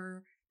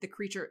encounter the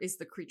creature. Is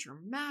the creature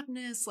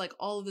madness? Like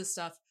all of this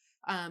stuff.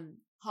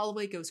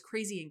 Holloway goes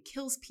crazy and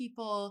kills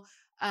people.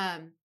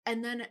 And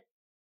then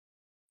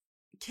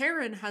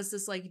Karen has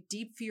this like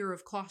deep fear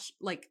of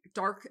like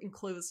dark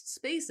enclosed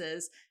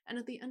spaces. And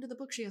at the end of the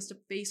book, she has to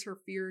face her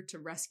fear to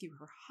rescue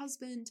her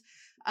husband.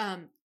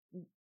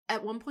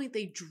 At one point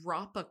they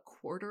drop a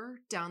quarter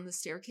down the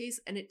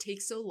staircase, and it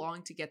takes so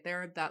long to get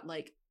there that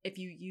like if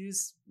you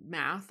use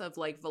math of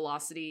like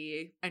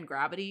velocity and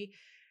gravity,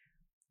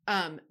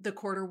 the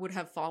quarter would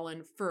have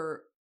fallen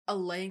for a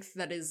length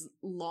that is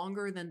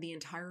longer than the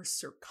entire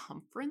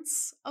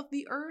circumference of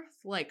the earth.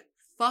 Like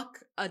fuck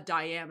a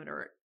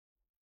diameter.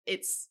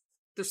 It's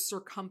the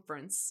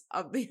circumference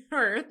of the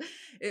earth.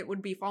 It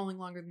would be falling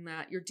longer than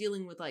that. You're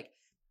dealing with like,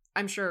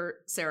 I'm sure,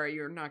 Sarah,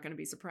 you're not going to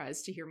be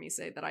surprised to hear me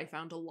say that I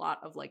found a lot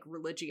of like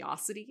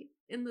religiosity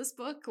in this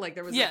book. Like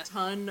there was a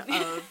ton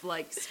of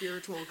like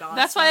spiritual God.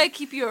 That's why I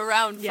keep you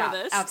around for yeah,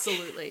 this.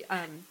 Absolutely.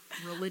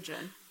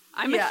 Religion.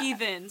 I'm a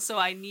heathen, so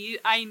I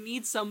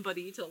need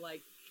somebody to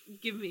like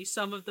give me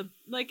some of the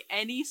like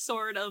any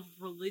sort of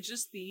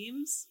religious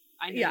themes.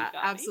 I know you got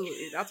absolutely.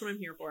 me. That's what I'm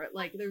here for.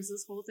 Like there's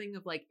this whole thing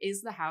of like,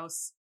 is the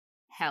house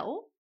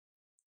hell,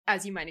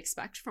 as you might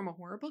expect from a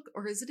horror book,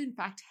 or is it in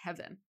fact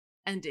heaven?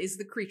 And is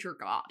the creature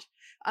God?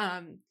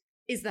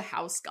 Is the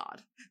house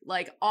God?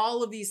 Like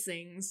all of these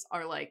things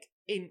are like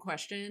in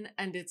question,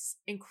 and it's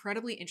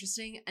incredibly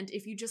interesting. And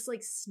if you just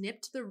like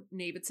snipped the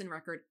Navidson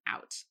Record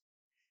out,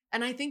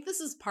 and I think this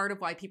is part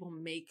of why people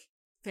make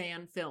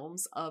fan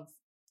films of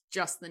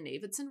just the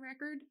Navidson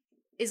Record,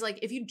 is like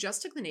if you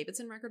just took the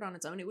Navidson Record on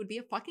its own, it would be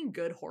a fucking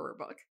good horror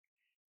book.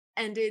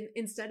 And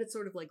instead it's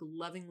sort of like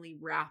lovingly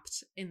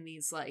wrapped in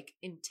these like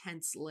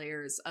intense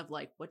layers of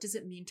like, what does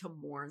it mean to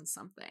mourn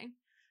something?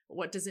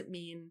 What does it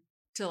mean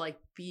to like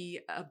be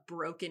a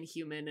broken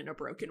human in a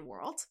broken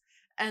world?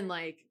 And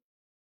like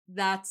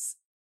that's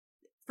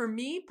for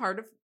me part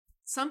of,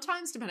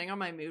 sometimes depending on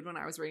my mood when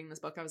I was reading this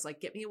book, I was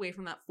like, get me away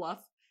from that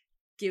fluff,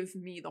 give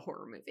me the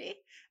horror movie.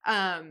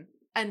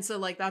 And so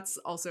like that's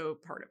also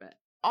part of it.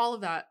 All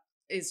of that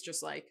is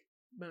just like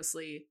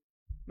mostly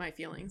my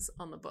feelings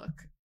on the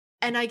book.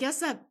 And I guess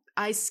that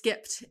I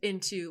skipped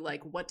into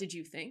like, what did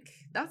you think?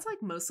 That's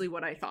like mostly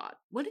what I thought.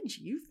 What did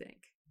you think?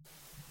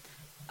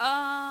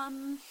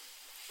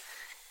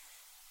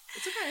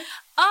 It's okay.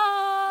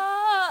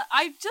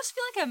 I just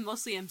feel like I'm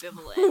mostly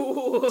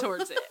ambivalent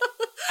towards it.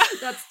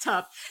 That's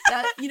tough.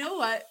 That, you know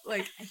what?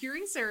 Like,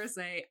 hearing Sarah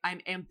say I'm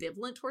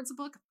ambivalent towards a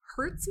book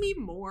hurts me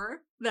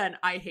more than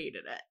I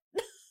hated it.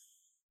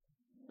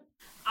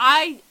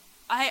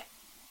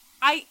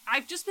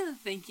 I've just been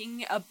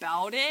thinking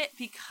about it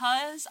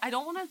because I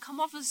don't want to come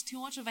off as too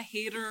much of a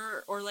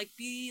hater or like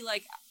be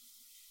like,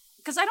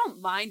 because I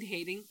don't mind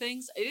hating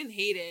things. I didn't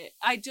hate it.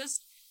 I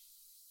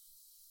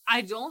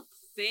don't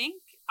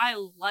think I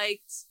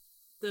liked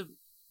the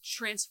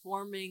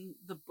transforming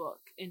the book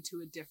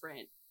into a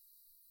different,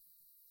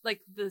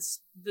 like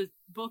the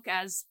book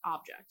as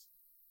object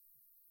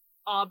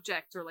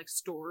or like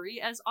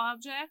story as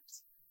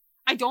object.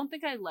 I don't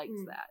think I liked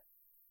that.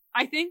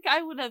 I think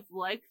I would have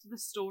liked the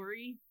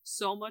story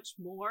so much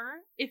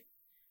more if,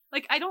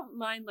 like, I don't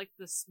mind like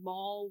the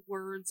small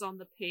words on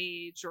the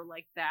page or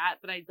like that,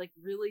 but I like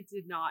really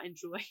did not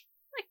enjoy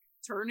like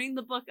turning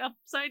the book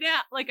upside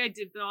down. Like, I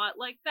did not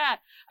like that.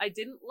 I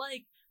didn't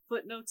like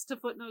footnotes to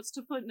footnotes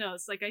to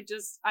footnotes. Like,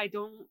 I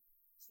don't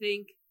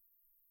think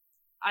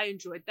I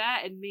enjoyed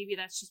that, and maybe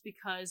that's just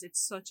because it's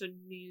such a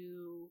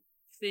new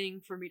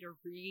thing for me to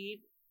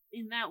read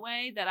in that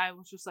way that I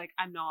was just like,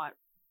 I'm not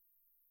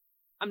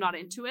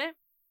into it,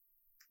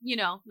 you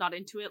know, not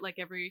into it like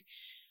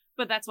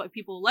but that's why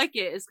people like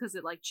it, is because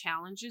it like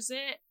challenges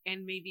it,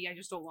 and maybe I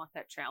just don't want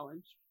that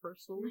challenge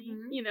personally,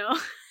 you know.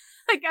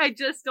 Like, I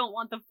just don't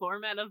want the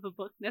format of the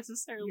book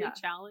necessarily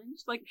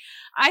challenged. Like,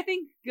 I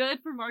think good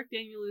for Mark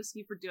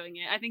Danielewski for doing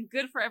it. I think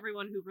good for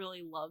everyone who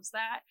really loves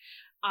that.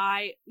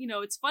 You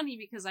know, it's funny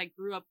because I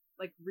grew up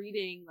like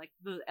reading like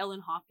the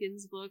Ellen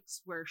Hopkins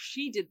books where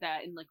she did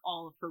that in like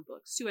all of her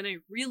books too, and I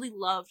really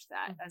loved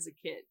that as a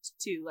kid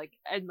too, like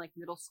in like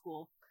middle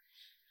school.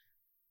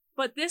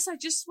 But this, I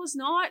just was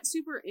not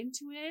super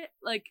into it.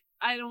 Like,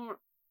 I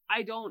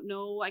don't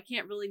know. I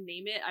can't really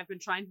name it. I've been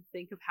trying to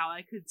think of how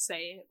I could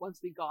say it once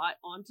we got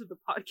onto the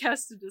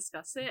podcast to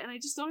discuss it, and I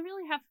just don't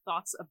really have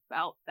thoughts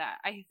about that.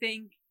 I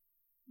think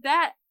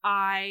that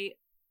I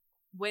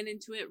went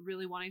into it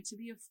really wanting to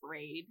be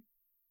afraid,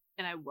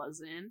 and I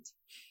wasn't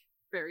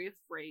very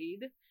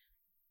afraid,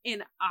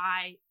 and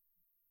I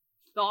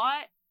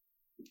thought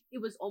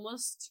it was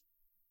almost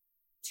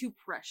too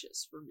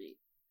precious for me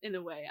in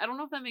a way. I don't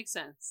know if that makes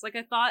sense. Like,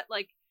 I thought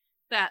like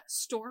that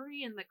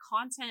story and the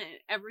content and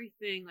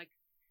everything, like,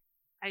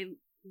 I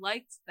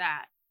liked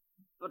that,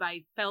 but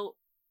I felt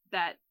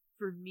that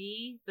for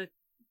me the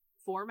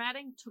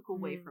formatting took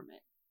away from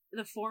it.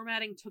 The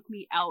formatting took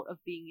me out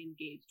of being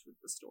engaged with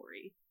the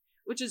story,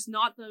 which is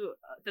not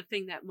the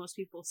thing that most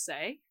people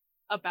say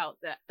about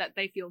that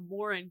they feel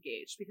more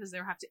engaged because they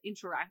have to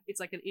interact. It's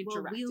like an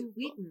interactive Will book,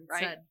 Wheaton right?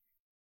 said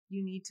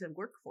you need to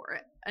work for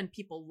it, and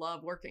people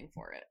love working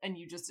for it, and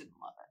you just didn't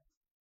love it.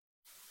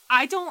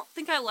 I don't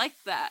think I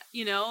liked that,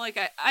 you know, like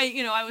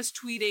I was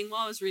tweeting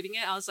while I was reading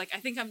it. I was like, I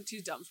think I'm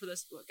too dumb for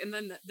this book. And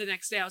then the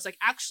next day I was like,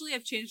 actually,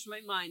 I've changed my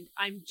mind.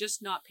 I'm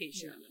just not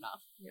patient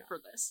enough for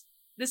this.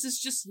 This is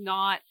just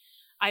not,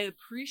 I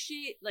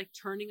appreciate like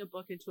turning a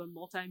book into a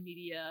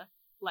multimedia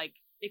like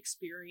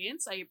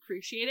experience. I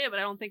appreciate it, but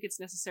I don't think it's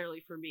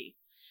necessarily for me.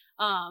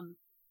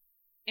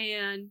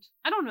 And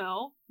I don't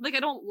know, like, I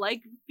don't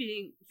like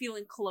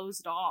feeling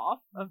closed off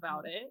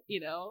about it, you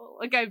know,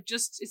 like it's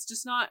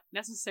just not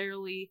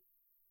necessarily,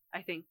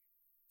 I think,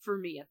 for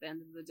me at the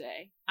end of the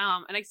day.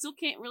 And I still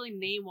can't really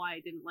name why I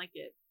didn't like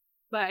it,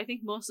 but I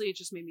think mostly it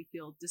just made me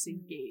feel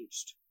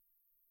disengaged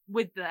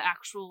with the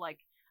actual, like,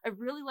 I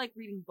really like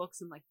reading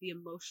books and like the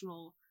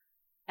emotional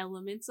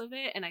elements of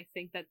it, and I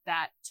think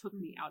that took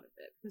me out of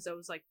it because I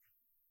was like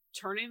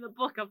turning the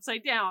book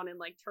upside down and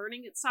like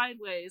turning it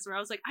sideways, where I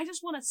was like, I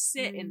just want to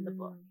sit in the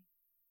book,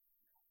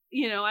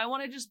 you know, I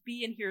want to just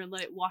be in here and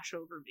let it wash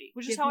over me,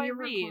 which is how I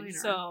read. Recliner.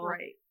 So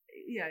right,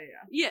 yeah,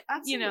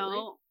 absolutely. You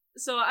know,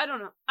 so I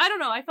don't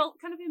know, I felt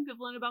kind of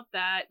ambivalent about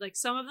that. Like,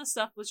 some of the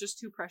stuff was just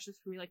too precious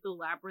for me, like the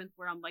labyrinth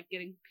where I'm like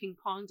getting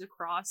ping-ponged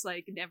across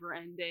like never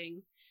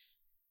ending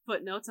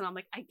footnotes, and I'm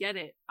like, I get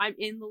it, I'm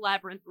in the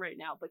labyrinth right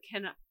now, but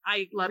can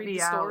I read the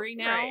story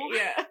now? Right,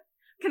 yeah.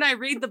 Can I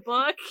read the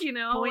book? You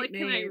know, Point like,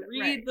 can made.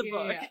 I read the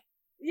book?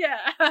 Yeah.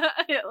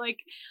 Like,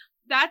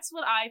 that's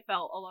what I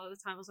felt a lot of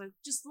the time. I was like,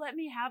 just let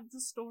me have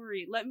the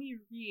story. Let me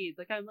read.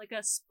 Like, I'm like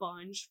a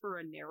sponge for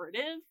a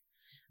narrative.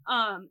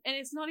 And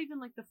it's not even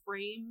like the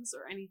frames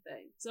or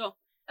anything. So,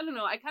 I don't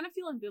know. I kind of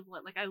feel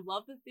ambivalent. Like, I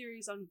love the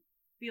theories on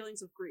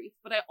feelings of grief,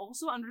 but I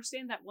also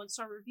understand that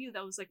 1-star review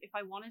that was like, if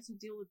I wanted to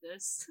deal with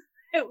this,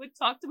 I would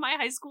talk to my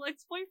high school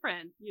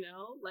ex-boyfriend, you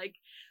know? Like,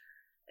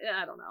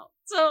 I don't know.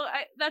 So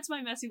that's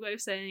my messy way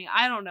of saying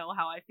I don't know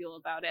how I feel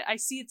about it. I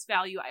see its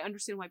value. I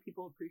understand why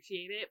people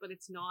appreciate it, but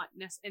it's not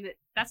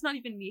that's not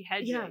even me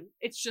hedging. Yeah.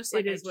 It's just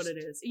like, it is what it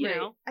is. You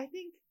know? I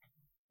think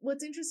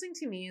what's interesting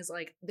to me is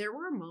like there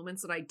were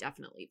moments that I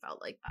definitely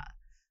felt like that.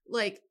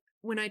 Like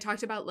when I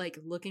talked about like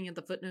looking at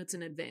the footnotes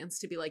in advance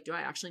to be like, do I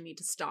actually need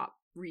to stop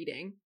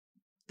reading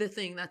the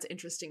thing that's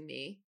interesting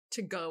me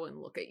to go and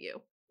look at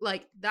you.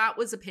 Like, that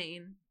was a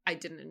pain. I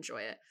didn't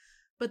enjoy it.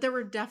 But there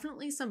were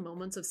definitely some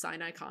moments of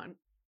sign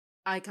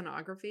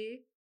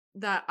iconography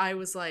that I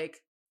was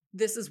like,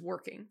 this is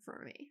working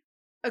for me.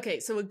 Okay,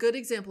 so a good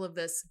example of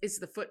this is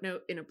the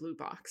footnote in a blue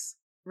box,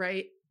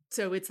 right?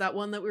 So it's that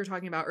one that we were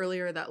talking about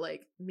earlier that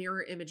like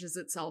mirror images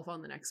itself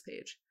on the next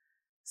page.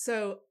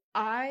 So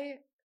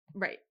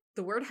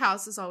the word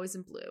house is always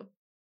in blue.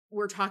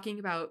 We're talking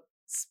about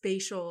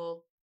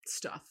spatial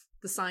stuff,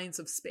 the science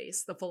of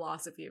space, the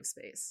philosophy of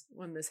space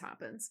when this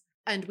happens.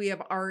 And we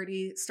have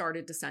already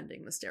started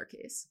descending the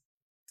staircase.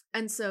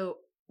 And so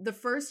the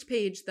first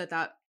page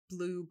that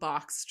blue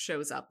box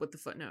shows up with the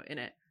footnote in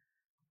it,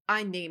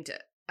 I named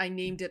it. I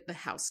named it the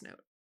house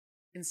note.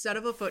 Instead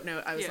of a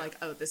footnote, I was like,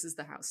 oh, this is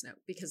the house note,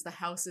 because the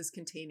house is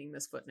containing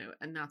this footnote,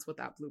 and that's what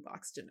that blue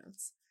box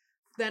denotes.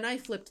 Then I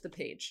flipped the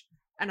page,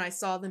 and I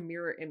saw the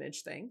mirror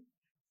image thing,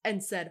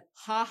 and said,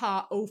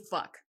 haha, oh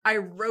fuck. I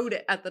wrote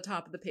it at the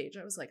top of the page.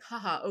 I was like,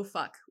 haha, oh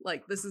fuck.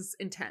 Like, this is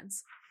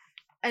intense.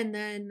 And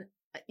then,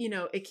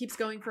 it keeps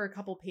going for a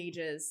couple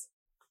pages,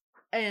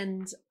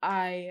 and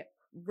I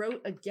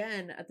wrote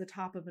again at the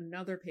top of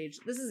another page.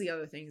 This is the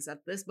other thing, is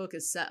that this book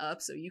is set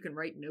up so you can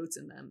write notes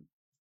in them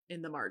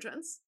in the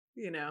margins.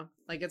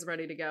 Like it's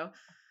ready to go.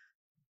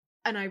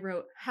 And I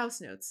wrote,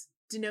 house notes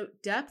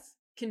denote depth,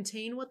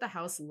 contain what the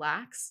house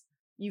lacks.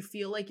 You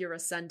feel like you're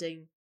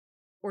ascending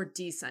or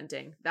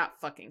descending that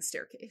fucking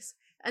staircase.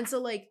 And so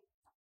like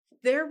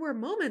there were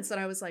moments that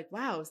I was like,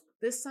 wow,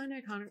 this sign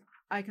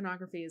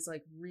iconography is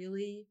like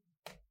really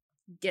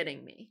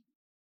getting me.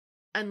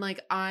 And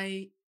like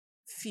I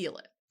feel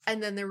it.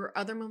 And then there were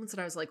other moments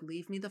that I was like,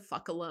 leave me the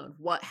fuck alone.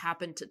 What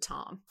happened to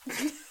Tom?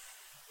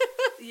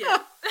 Yeah.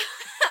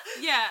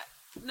 Yeah.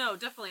 No,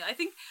 definitely. I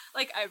think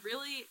like I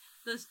really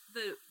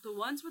the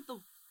ones with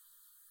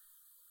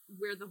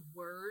where the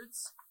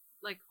words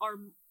like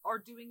are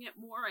doing it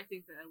more, I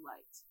think that I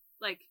liked.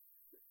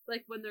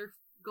 Like when they're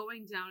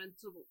going down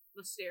into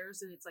the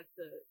stairs and it's like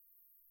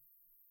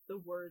the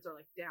words are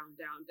like down,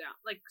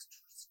 like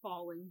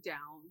falling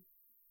down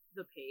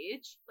the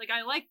page. Like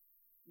I like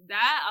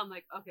that. I'm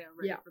like, okay, I'm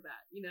ready for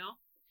that,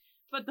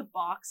 But the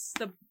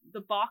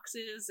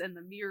boxes and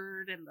the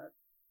mirrored and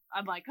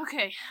I'm like,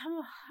 okay,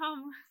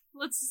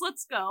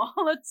 let's go.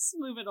 Let's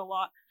move it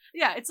along.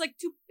 Yeah, it's like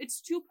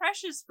it's too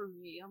precious for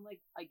me. I'm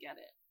like, I get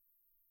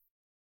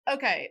it.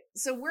 Okay,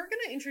 so we're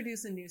gonna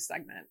introduce a new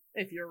segment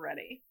if you're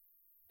ready.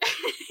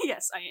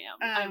 Yes, I am.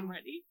 I'm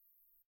ready.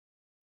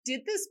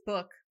 Did this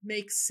book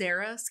make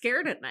Sarah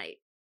scared at night?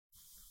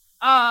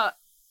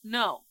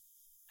 No.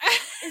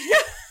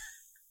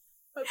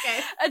 Okay.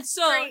 And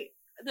so great.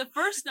 The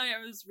first night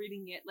I was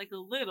reading it like a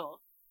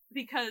little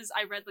because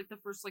I read like the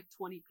first like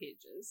 20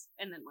 pages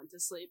and then went to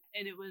sleep,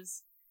 and it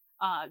was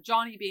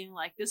Johnny being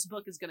like, this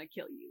book is gonna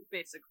kill you,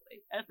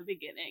 basically, at the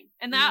beginning.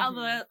 And that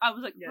I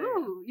was like,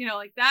 ooh,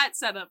 like that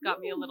setup got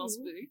me a little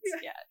spooked.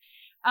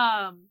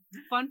 Yeah.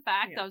 Fun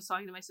fact, I was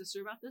talking to my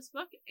sister about this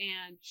book,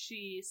 and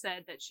she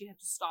said that she had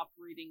to stop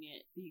reading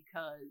it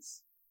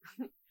because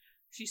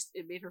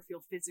it made her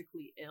feel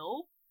physically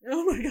ill.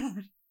 Oh my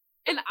god.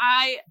 And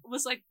I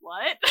was like,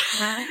 what?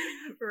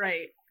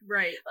 Right.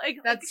 Like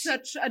that's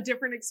such a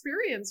different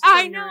experience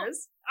from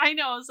yours. I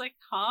know. I was like,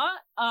 huh?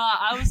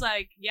 I was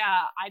like,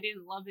 yeah, I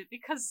didn't love it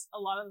because a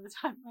lot of the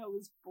time I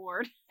was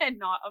bored and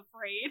not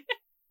afraid.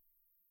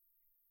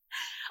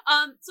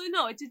 So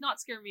no, it did not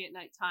scare me at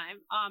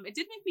nighttime. It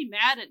did make me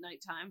mad at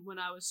nighttime when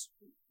I was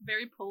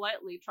very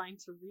politely trying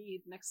to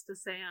read next to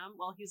Sam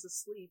while he's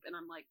asleep, and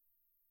I'm like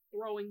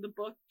throwing the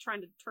book,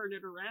 trying to turn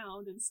it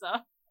around and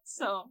stuff.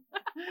 So,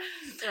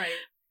 right.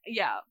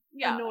 Yeah.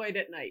 Annoyed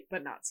at night,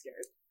 but not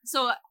scared.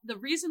 So the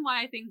reason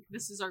why I think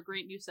this is our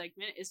great new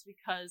segment is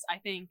because I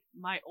think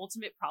my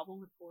ultimate problem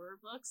with horror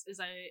books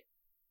is I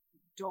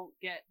don't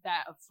get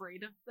that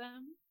afraid of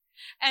them.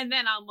 And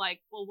then I'm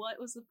like, well, what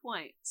was the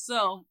point?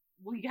 So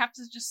we have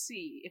to just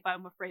see if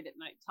I'm afraid at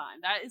nighttime.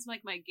 That is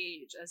like my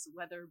gauge as to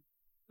whether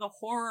the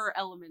horror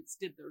elements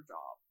did their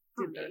job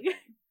for me.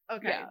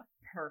 Okay, yeah.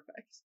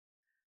 Perfect.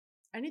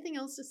 Anything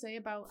else to say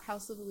about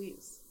House of the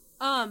Leaves?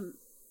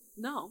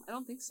 No, I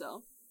don't think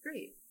so.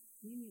 Great.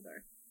 Me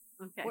neither.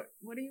 Okay.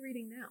 What are you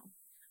reading now?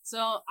 So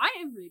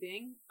I am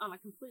reading, on a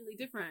completely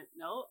different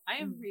note, I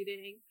am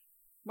reading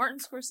Martin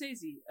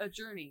Scorsese, A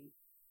Journey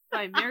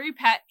by Mary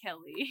Pat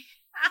Kelly.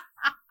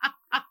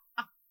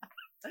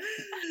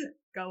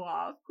 Go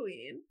off,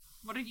 queen.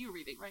 What are you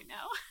reading right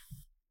now?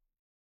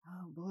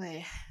 Oh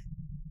boy.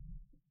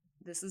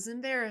 This is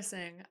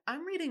embarrassing.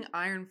 I'm reading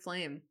Iron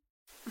Flame,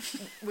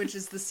 which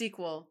is the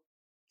sequel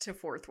to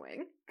Fourth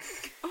Wing.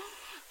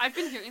 I've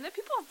been hearing that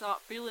people are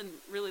not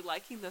really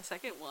liking the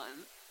second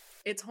one.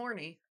 It's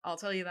horny, I'll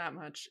tell you that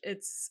much.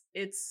 It's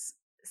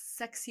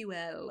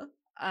sexuel,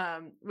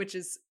 which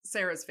is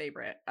Sarah's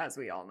favorite, as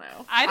we all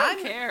know. I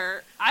don't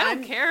care. I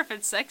don't care if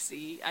it's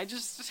sexy. I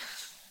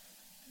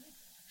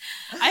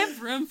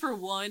have room for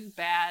one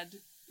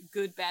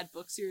good bad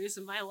book series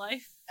in my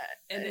life,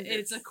 and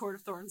it's A Court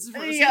of Thorns and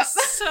Roses. Yeah.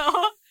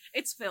 So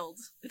it's filled.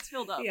 It's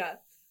filled up. Yeah.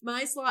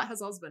 My slot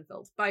has also been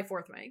filled by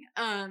Fourth Wing.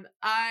 I'm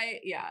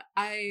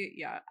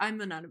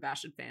an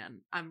unabashed fan.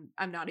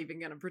 I'm not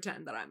even gonna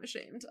pretend that I'm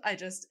ashamed.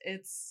 It is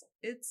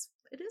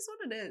what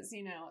it is,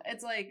 you know.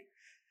 It's like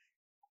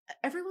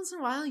every once in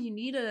a while you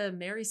need a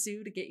Mary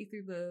Sue to get you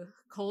through the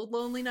cold,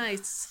 lonely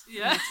nights.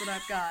 Yeah. That's what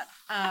I've got.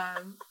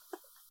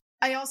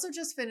 I also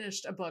just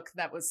finished a book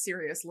that was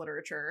serious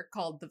literature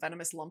called The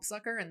Venomous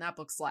Lumpsucker, and that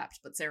book slapped,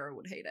 but Sarah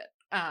would hate it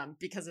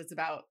because it's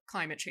about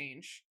climate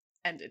change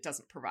and it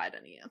doesn't provide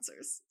any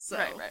answers. So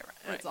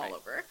it's all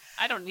over.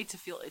 I don't need to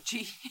feel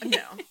itchy.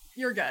 No,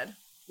 you're good.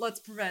 Let's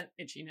prevent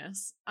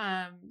itchiness.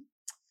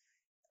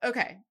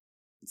 Okay,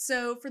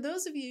 so for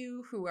those of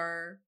you who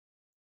are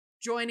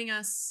joining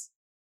us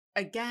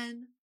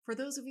again, for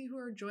those of you who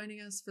are joining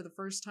us for the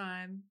first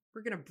time,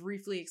 we're going to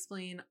briefly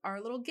explain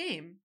our little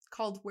game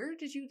called Where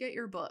Did You Get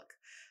Your Book?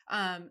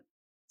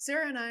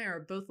 Sarah and I are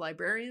both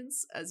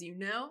librarians, as you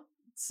know.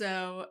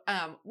 So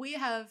we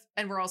have,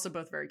 and we're also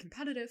both very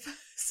competitive.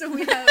 So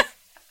we have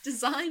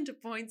designed a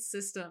points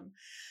system.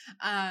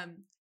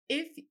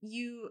 If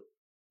you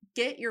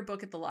get your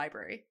book at the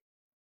library,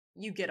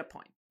 you get a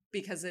point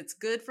because it's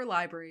good for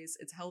libraries.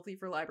 It's healthy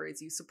for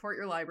libraries. You support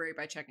your library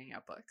by checking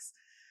out books.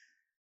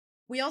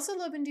 We also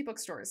love indie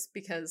bookstores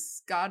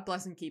because God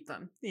bless and keep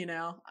them, you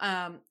know?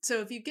 So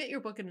if you get your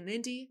book at an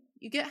indie,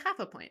 you get half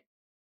a point.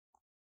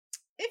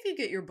 If you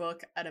get your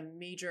book at a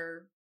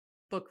major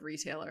book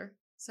retailer,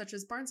 such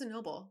as Barnes &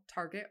 Noble,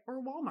 Target,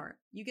 or Walmart,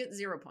 you get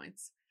 0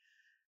 points.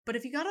 But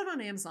if you got it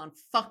on Amazon,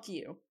 fuck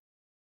you.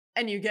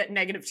 And you get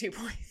 -2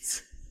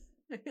 points.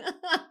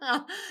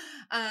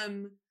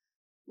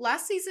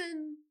 Last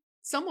season,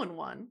 someone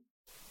won.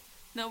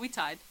 No, we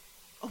tied.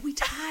 Oh, we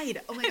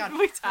tied. Oh my god.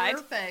 We tied.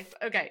 Perfect.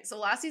 Okay, so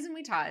last season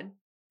we tied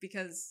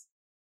because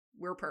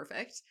we're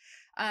perfect.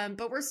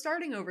 But we're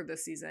starting over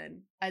this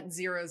season at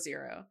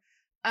 0-0.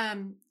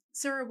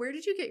 Sarah, where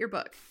did you get your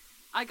book?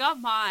 I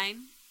got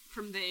mine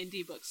from the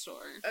indie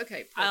bookstore.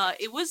 Okay,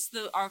 perfect. It was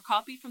our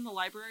copy from the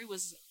library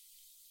was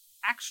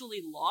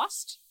actually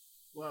lost.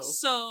 Whoa.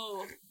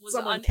 So was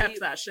someone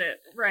kept that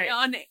shit. Right.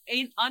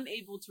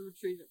 Unable to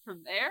retrieve it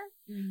from there.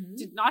 Mm-hmm.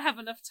 Did not have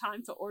enough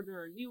time to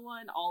order a new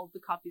one. All of the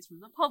copies from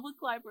the public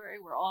library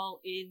were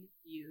all in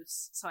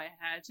use. So I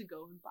had to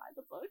go and buy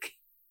the book.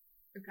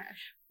 Okay.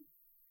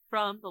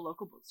 From the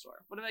local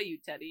bookstore. What about you,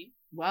 Teddy?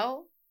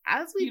 Well,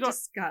 as we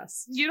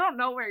discussed, you don't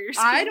know where you're.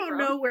 I don't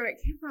know where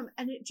it came from,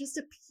 and it just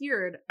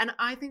appeared. And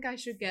I think I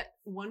should get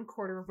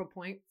 1/4 of a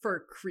point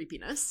for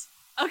creepiness.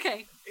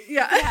 Okay.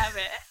 Yeah. You can have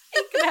it.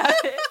 You can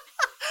have it.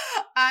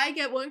 I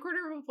get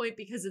 1/4 of a point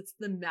because it's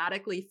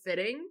thematically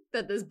fitting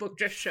that this book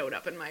just showed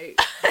up in my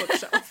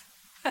bookshelf.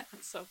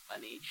 That's so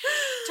funny.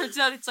 Turns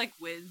out it's like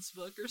Wynn's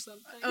book or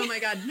something. Oh my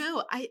god,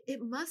 no,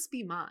 it must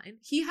be mine.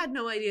 He had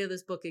no idea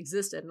this book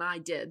existed, and I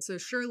did, so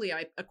surely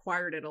I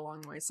acquired it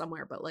along the way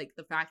somewhere, but like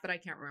the fact that I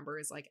can't remember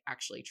is like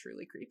actually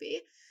truly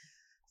creepy.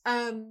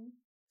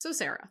 So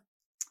Sarah,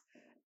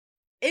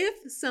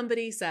 if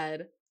somebody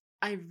said,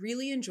 I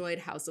really enjoyed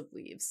House of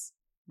Leaves,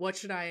 what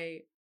should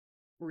I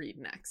read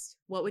next?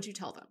 What would you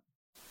tell them?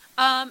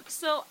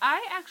 So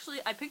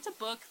I picked a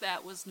book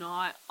that was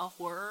not a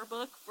horror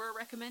book for a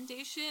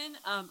recommendation.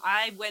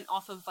 I went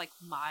off of like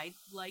my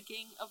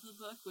liking of the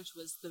book, which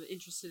was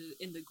interested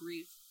in the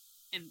grief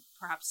and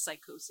perhaps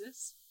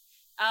psychosis.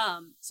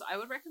 So I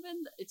would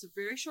recommend, it's a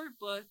very short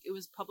book. It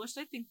was published,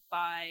 I think,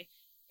 by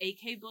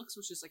AK Books,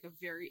 which is like a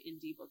very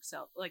indie book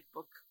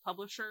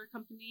publisher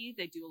company.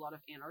 They do a lot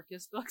of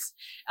anarchist books.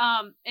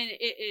 And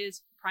it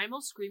is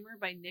Primal Screamer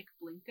by Nick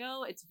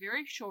Blinko. It's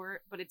very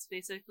short, but it's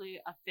basically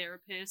a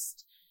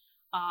therapist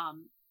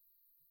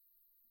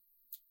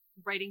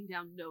writing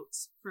down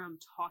notes from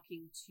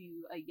talking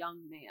to a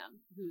young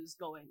man who's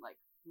going like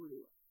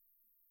through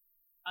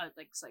a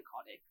like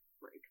psychotic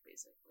break,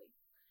 basically.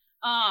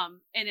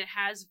 And it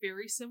has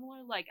very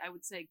similar, like I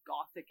would say,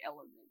 gothic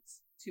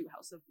elements to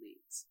House of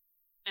Leaves.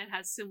 And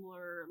has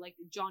similar, like,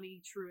 Johnny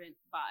Truant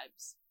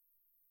vibes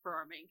for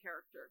our main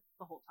character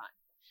the whole time.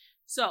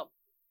 So,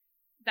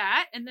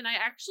 that, and then I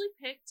actually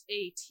picked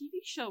a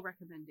TV show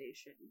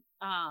recommendation,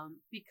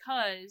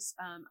 because,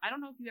 I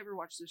don't know if you ever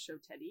watched this show,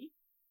 Teddy,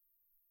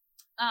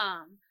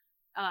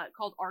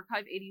 called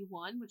Archive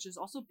 81, which is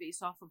also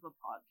based off of a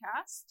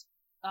podcast,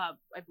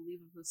 I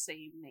believe of the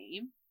same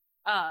name.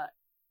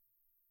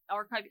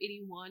 Archive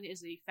 81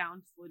 is a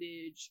found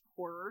footage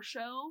horror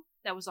show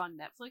that was on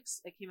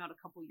Netflix. It came out a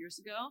couple years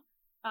ago.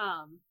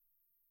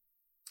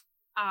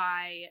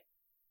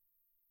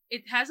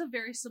 It has a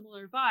very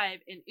similar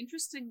vibe, and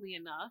interestingly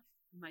enough,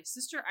 my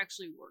sister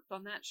actually worked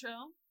on that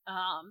show.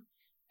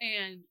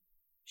 And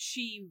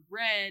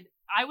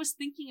I was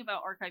thinking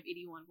about Archive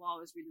 81 while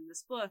I was reading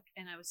this book,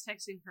 and I was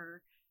texting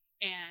her,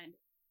 and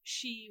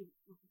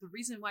the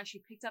reason why she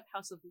picked up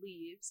House of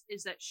Leaves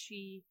is that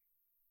she's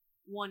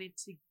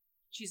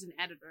an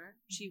editor.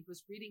 She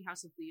was reading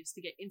House of Leaves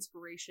to get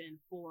inspiration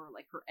for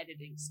like her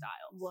editing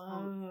style.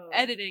 Whoa.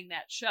 Editing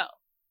that show.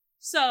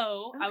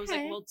 So okay. I was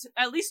like, well,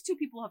 at least 2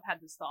 people have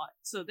had this thought.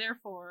 So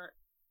therefore,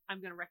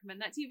 I'm going to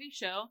recommend that TV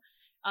show.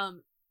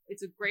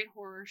 It's a great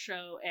horror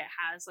show. It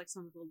has like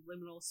some of the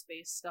liminal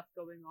space stuff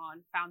going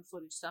on, found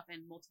footage stuff,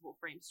 and multiple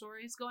frame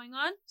stories going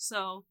on.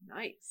 So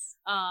Nice.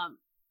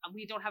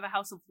 we don't have a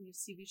House of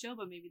Leaves TV show,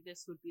 but maybe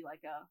this would be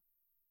like a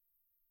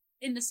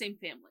in the same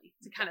family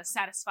to kind of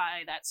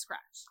satisfy that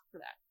scratch for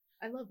that.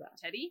 I love that.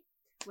 Teddy,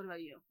 what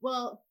about you?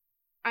 Well,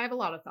 I have a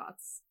lot of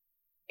thoughts.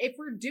 If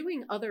we're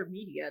doing other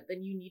media,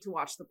 then you need to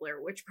watch the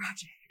Blair Witch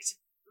Project.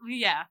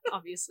 Yeah,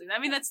 obviously. I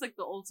mean, that's like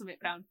the ultimate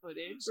found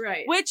footage.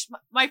 Right. Which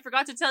I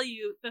forgot to tell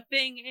you, the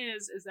thing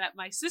is that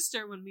my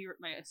sister, my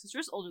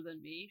sister's older than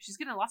me, she's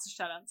getting lots of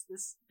shout outs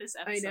this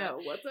episode. I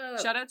know. What's up?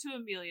 Shout out to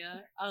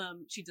Amelia.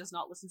 She does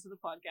not listen to the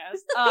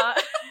podcast.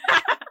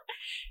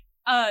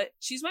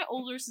 She's my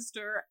older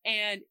sister,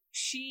 and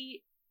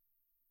she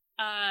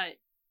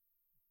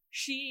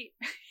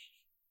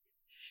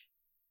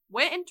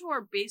went into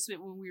our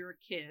basement when we were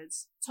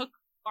kids, took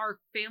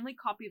our family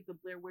copy of the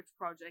Blair Witch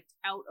Project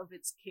out of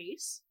its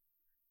case,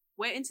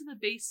 went into the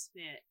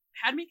basement,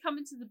 had me come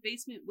into the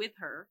basement with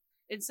her,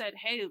 and said,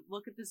 hey,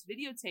 look at this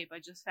videotape I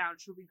just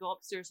found. Should we go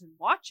upstairs and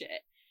watch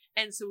it?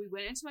 And so we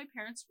went into my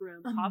parents'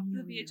 room, popped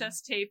the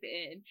VHS tape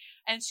in,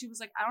 and she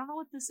was like, I don't know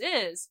what this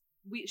is.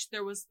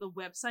 There was the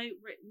website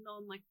written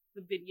on like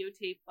the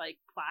videotape like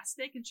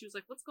plastic, and she was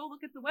like, let's go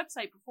look at the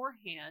website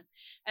beforehand.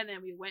 And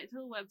then we went to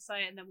the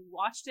website, and then we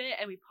watched it,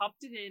 and we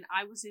popped it in.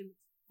 I was in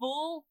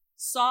full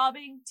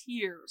sobbing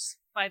tears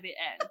by the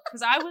end,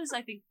 because I was,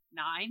 I think,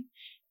 9,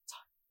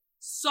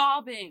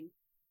 sobbing,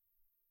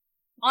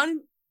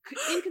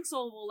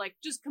 inconsolable, like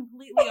just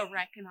completely a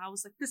wreck. And I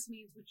was like, this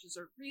means witches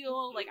are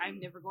real, like I'm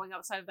never going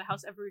outside of the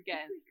house ever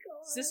again.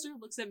 Oh Sister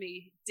looks at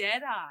me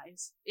dead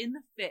eyes in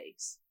the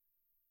face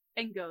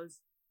and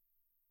goes,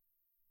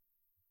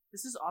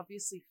 this is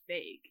obviously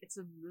fake, it's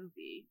a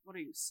movie, what are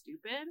you,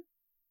 stupid?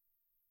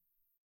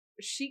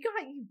 She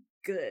got you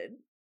good.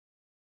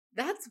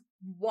 That's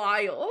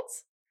wild.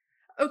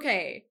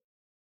 Okay.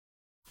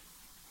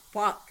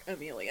 Fuck,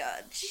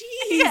 Amelia.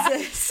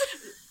 Jesus.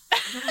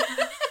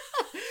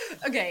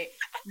 Okay,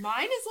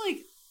 mine is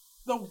like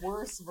the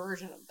worst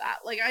version of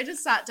that. Like, I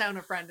just sat down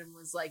a friend and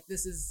was like,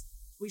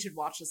 we should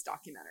watch this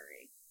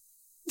documentary.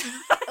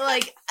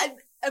 Like,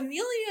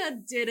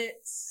 Amelia did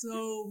it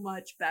so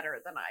much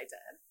better than I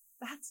did.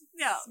 That's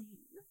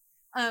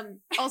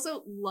insane.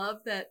 Also,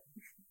 love that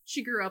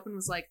she grew up and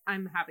was like,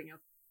 I'm having a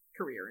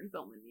career in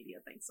film and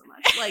media, thanks so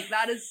much. Like,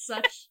 that is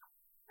such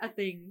a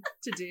thing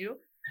to do.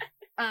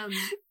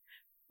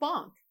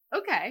 Bonk.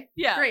 Okay.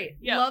 Yeah. Great.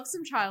 Yeah. Love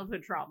some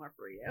childhood trauma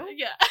for you.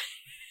 Yeah.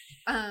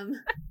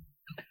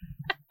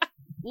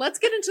 Let's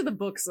get into the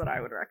books that I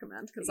would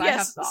recommend, because I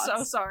have thoughts.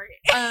 So sorry.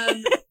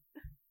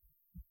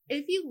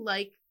 If you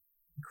like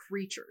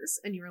creatures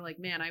and you were like,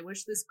 man, I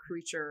wish this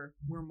creature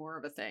were more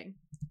of a thing,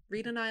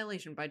 read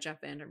Annihilation by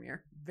Jeff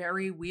Vandermeer.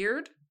 Very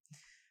weird,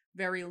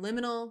 very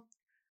liminal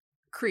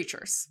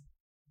creatures.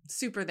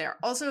 Super there.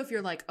 Also, if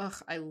you're like,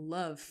 ugh, I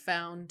love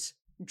found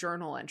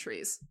journal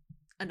entries,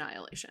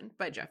 Annihilation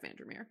by Jeff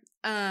Vandermeer.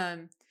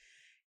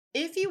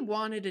 If you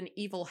wanted an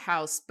evil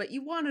house, but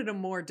you wanted a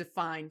more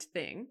defined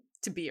thing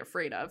to be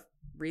afraid of,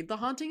 read The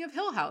Haunting of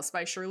Hill House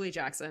by Shirley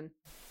Jackson.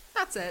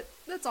 That's it.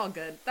 That's all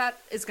good. That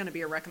is going to be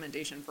a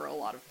recommendation for a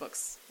lot of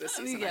books this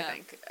season, I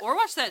think. Or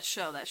watch that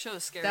show. That show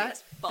is scary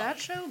as fuck. That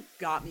show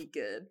got me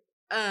good.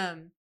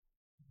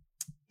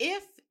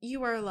 If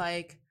you are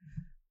like,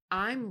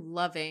 I'm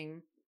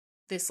loving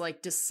this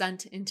like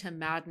descent into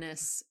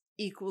madness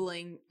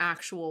equaling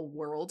actual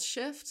world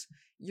shift,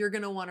 you're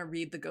going to want to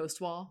read The Ghost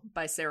Wall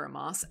by Sarah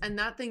Moss. And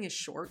that thing is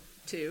short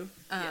too.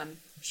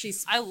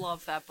 I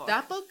love that book.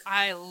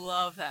 I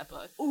love that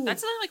book. Ooh.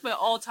 That's like my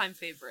all-time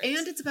favorite.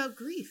 And it's about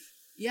grief.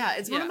 Yeah,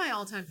 it's one of my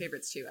all-time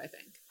favorites too, I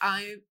think.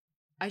 I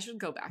should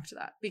go back to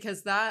that,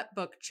 because that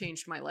book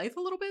changed my life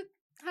a little bit.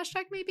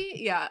 Hashtag maybe.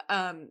 Yeah.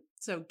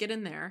 So get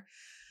in there.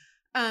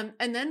 And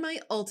then my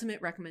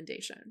ultimate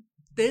recommendation.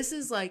 This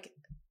is like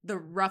the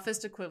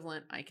roughest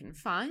equivalent I can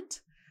find.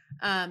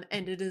 And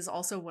it is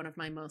also one of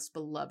my most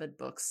beloved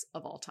books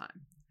of all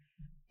time.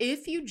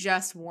 If you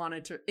just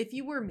wanted to, if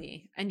you were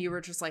me and you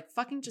were just like,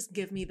 fucking just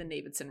give me the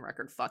Davidson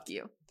record, fuck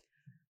you,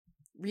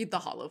 read The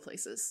Hollow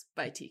Places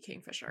by T.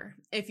 Kingfisher.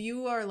 If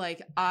you are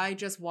like, I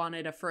just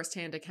wanted a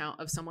firsthand account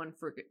of someone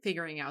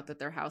figuring out that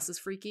their house is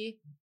freaky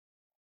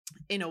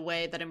in a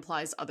way that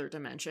implies other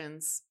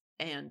dimensions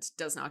and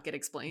does not get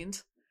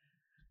explained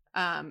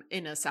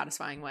in a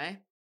satisfying way,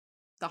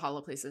 The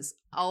Hollow Places.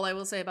 All I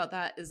will say about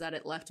that is that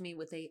it left me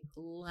with a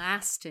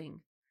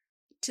lasting,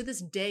 to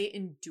this day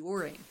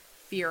enduring,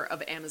 fear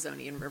of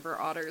Amazonian river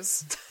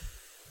otters.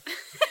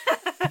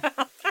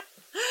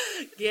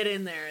 Get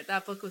in there.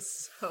 That book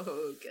was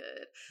so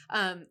good.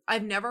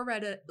 I've never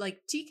read it.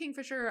 Like, T.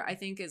 Kingfisher, I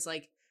think, is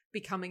like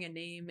becoming a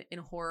name in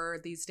horror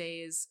these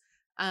days.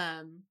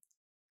 But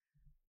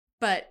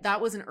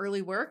that was an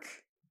early work,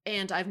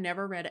 and I've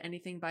never read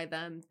anything by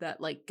them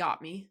that like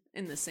got me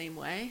in the same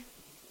way.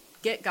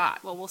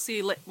 Got. Well, we'll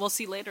see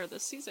later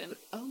this season.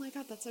 Oh my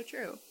god, that's so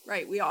true.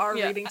 Right, we are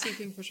reading T.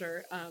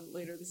 Kingfisher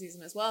later this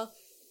season as well.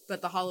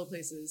 But The Hollow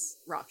Places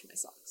rocked my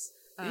socks.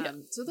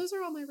 So those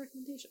are all my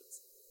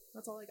recommendations.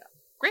 That's all I got.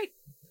 Great.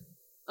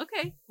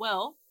 Okay,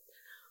 well,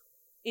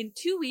 in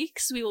 2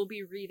 weeks, we will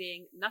be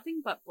reading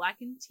Nothing But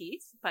Blackened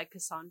Teeth by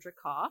Cassandra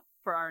Khaw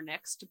for our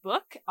next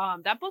book.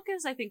 That book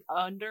is, I think,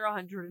 under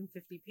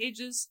 150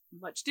 pages,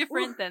 much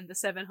different than the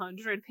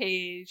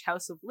 700-page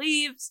House of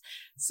Leaves.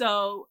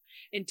 So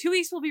in 2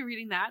 weeks, we'll be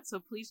reading that. So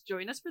please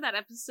join us for that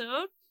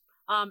episode.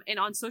 And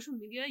on social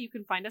media, you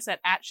can find us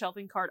at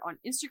shelvingcart on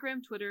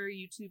Instagram, Twitter,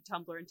 YouTube,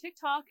 Tumblr, and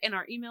TikTok. And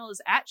our email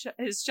is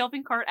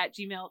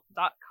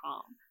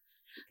shelvingcart@gmail.com.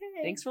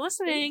 Okay. Thanks for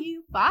listening. Thank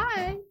you.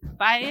 Bye.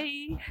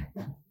 Bye.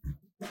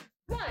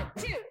 1,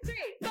 2, 3,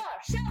 4.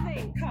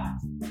 Shelving cart.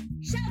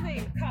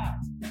 Shelving cart.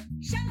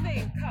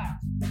 Shelving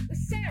cart. With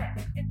Sarah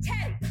and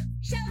Teddy.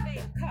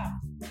 Shelving cart.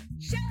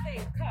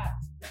 Shelving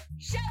cart.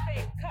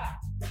 Shelving cart.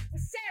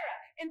 With Sarah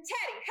and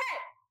Teddy.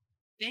 Head.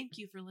 Thank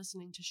you for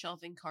listening to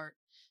Shelving Cart.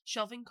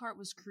 Shelving Cart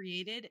was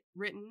created,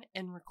 written,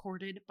 and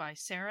recorded by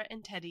Sarah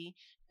and Teddy,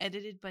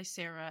 edited by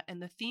Sarah,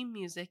 and the theme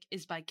music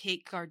is by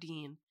Kate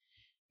Gardine.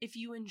 If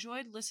you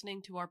enjoyed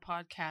listening to our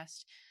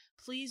podcast,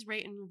 please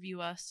rate and review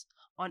us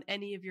on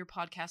any of your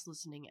podcast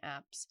listening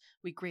apps.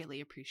 We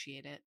greatly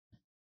appreciate it.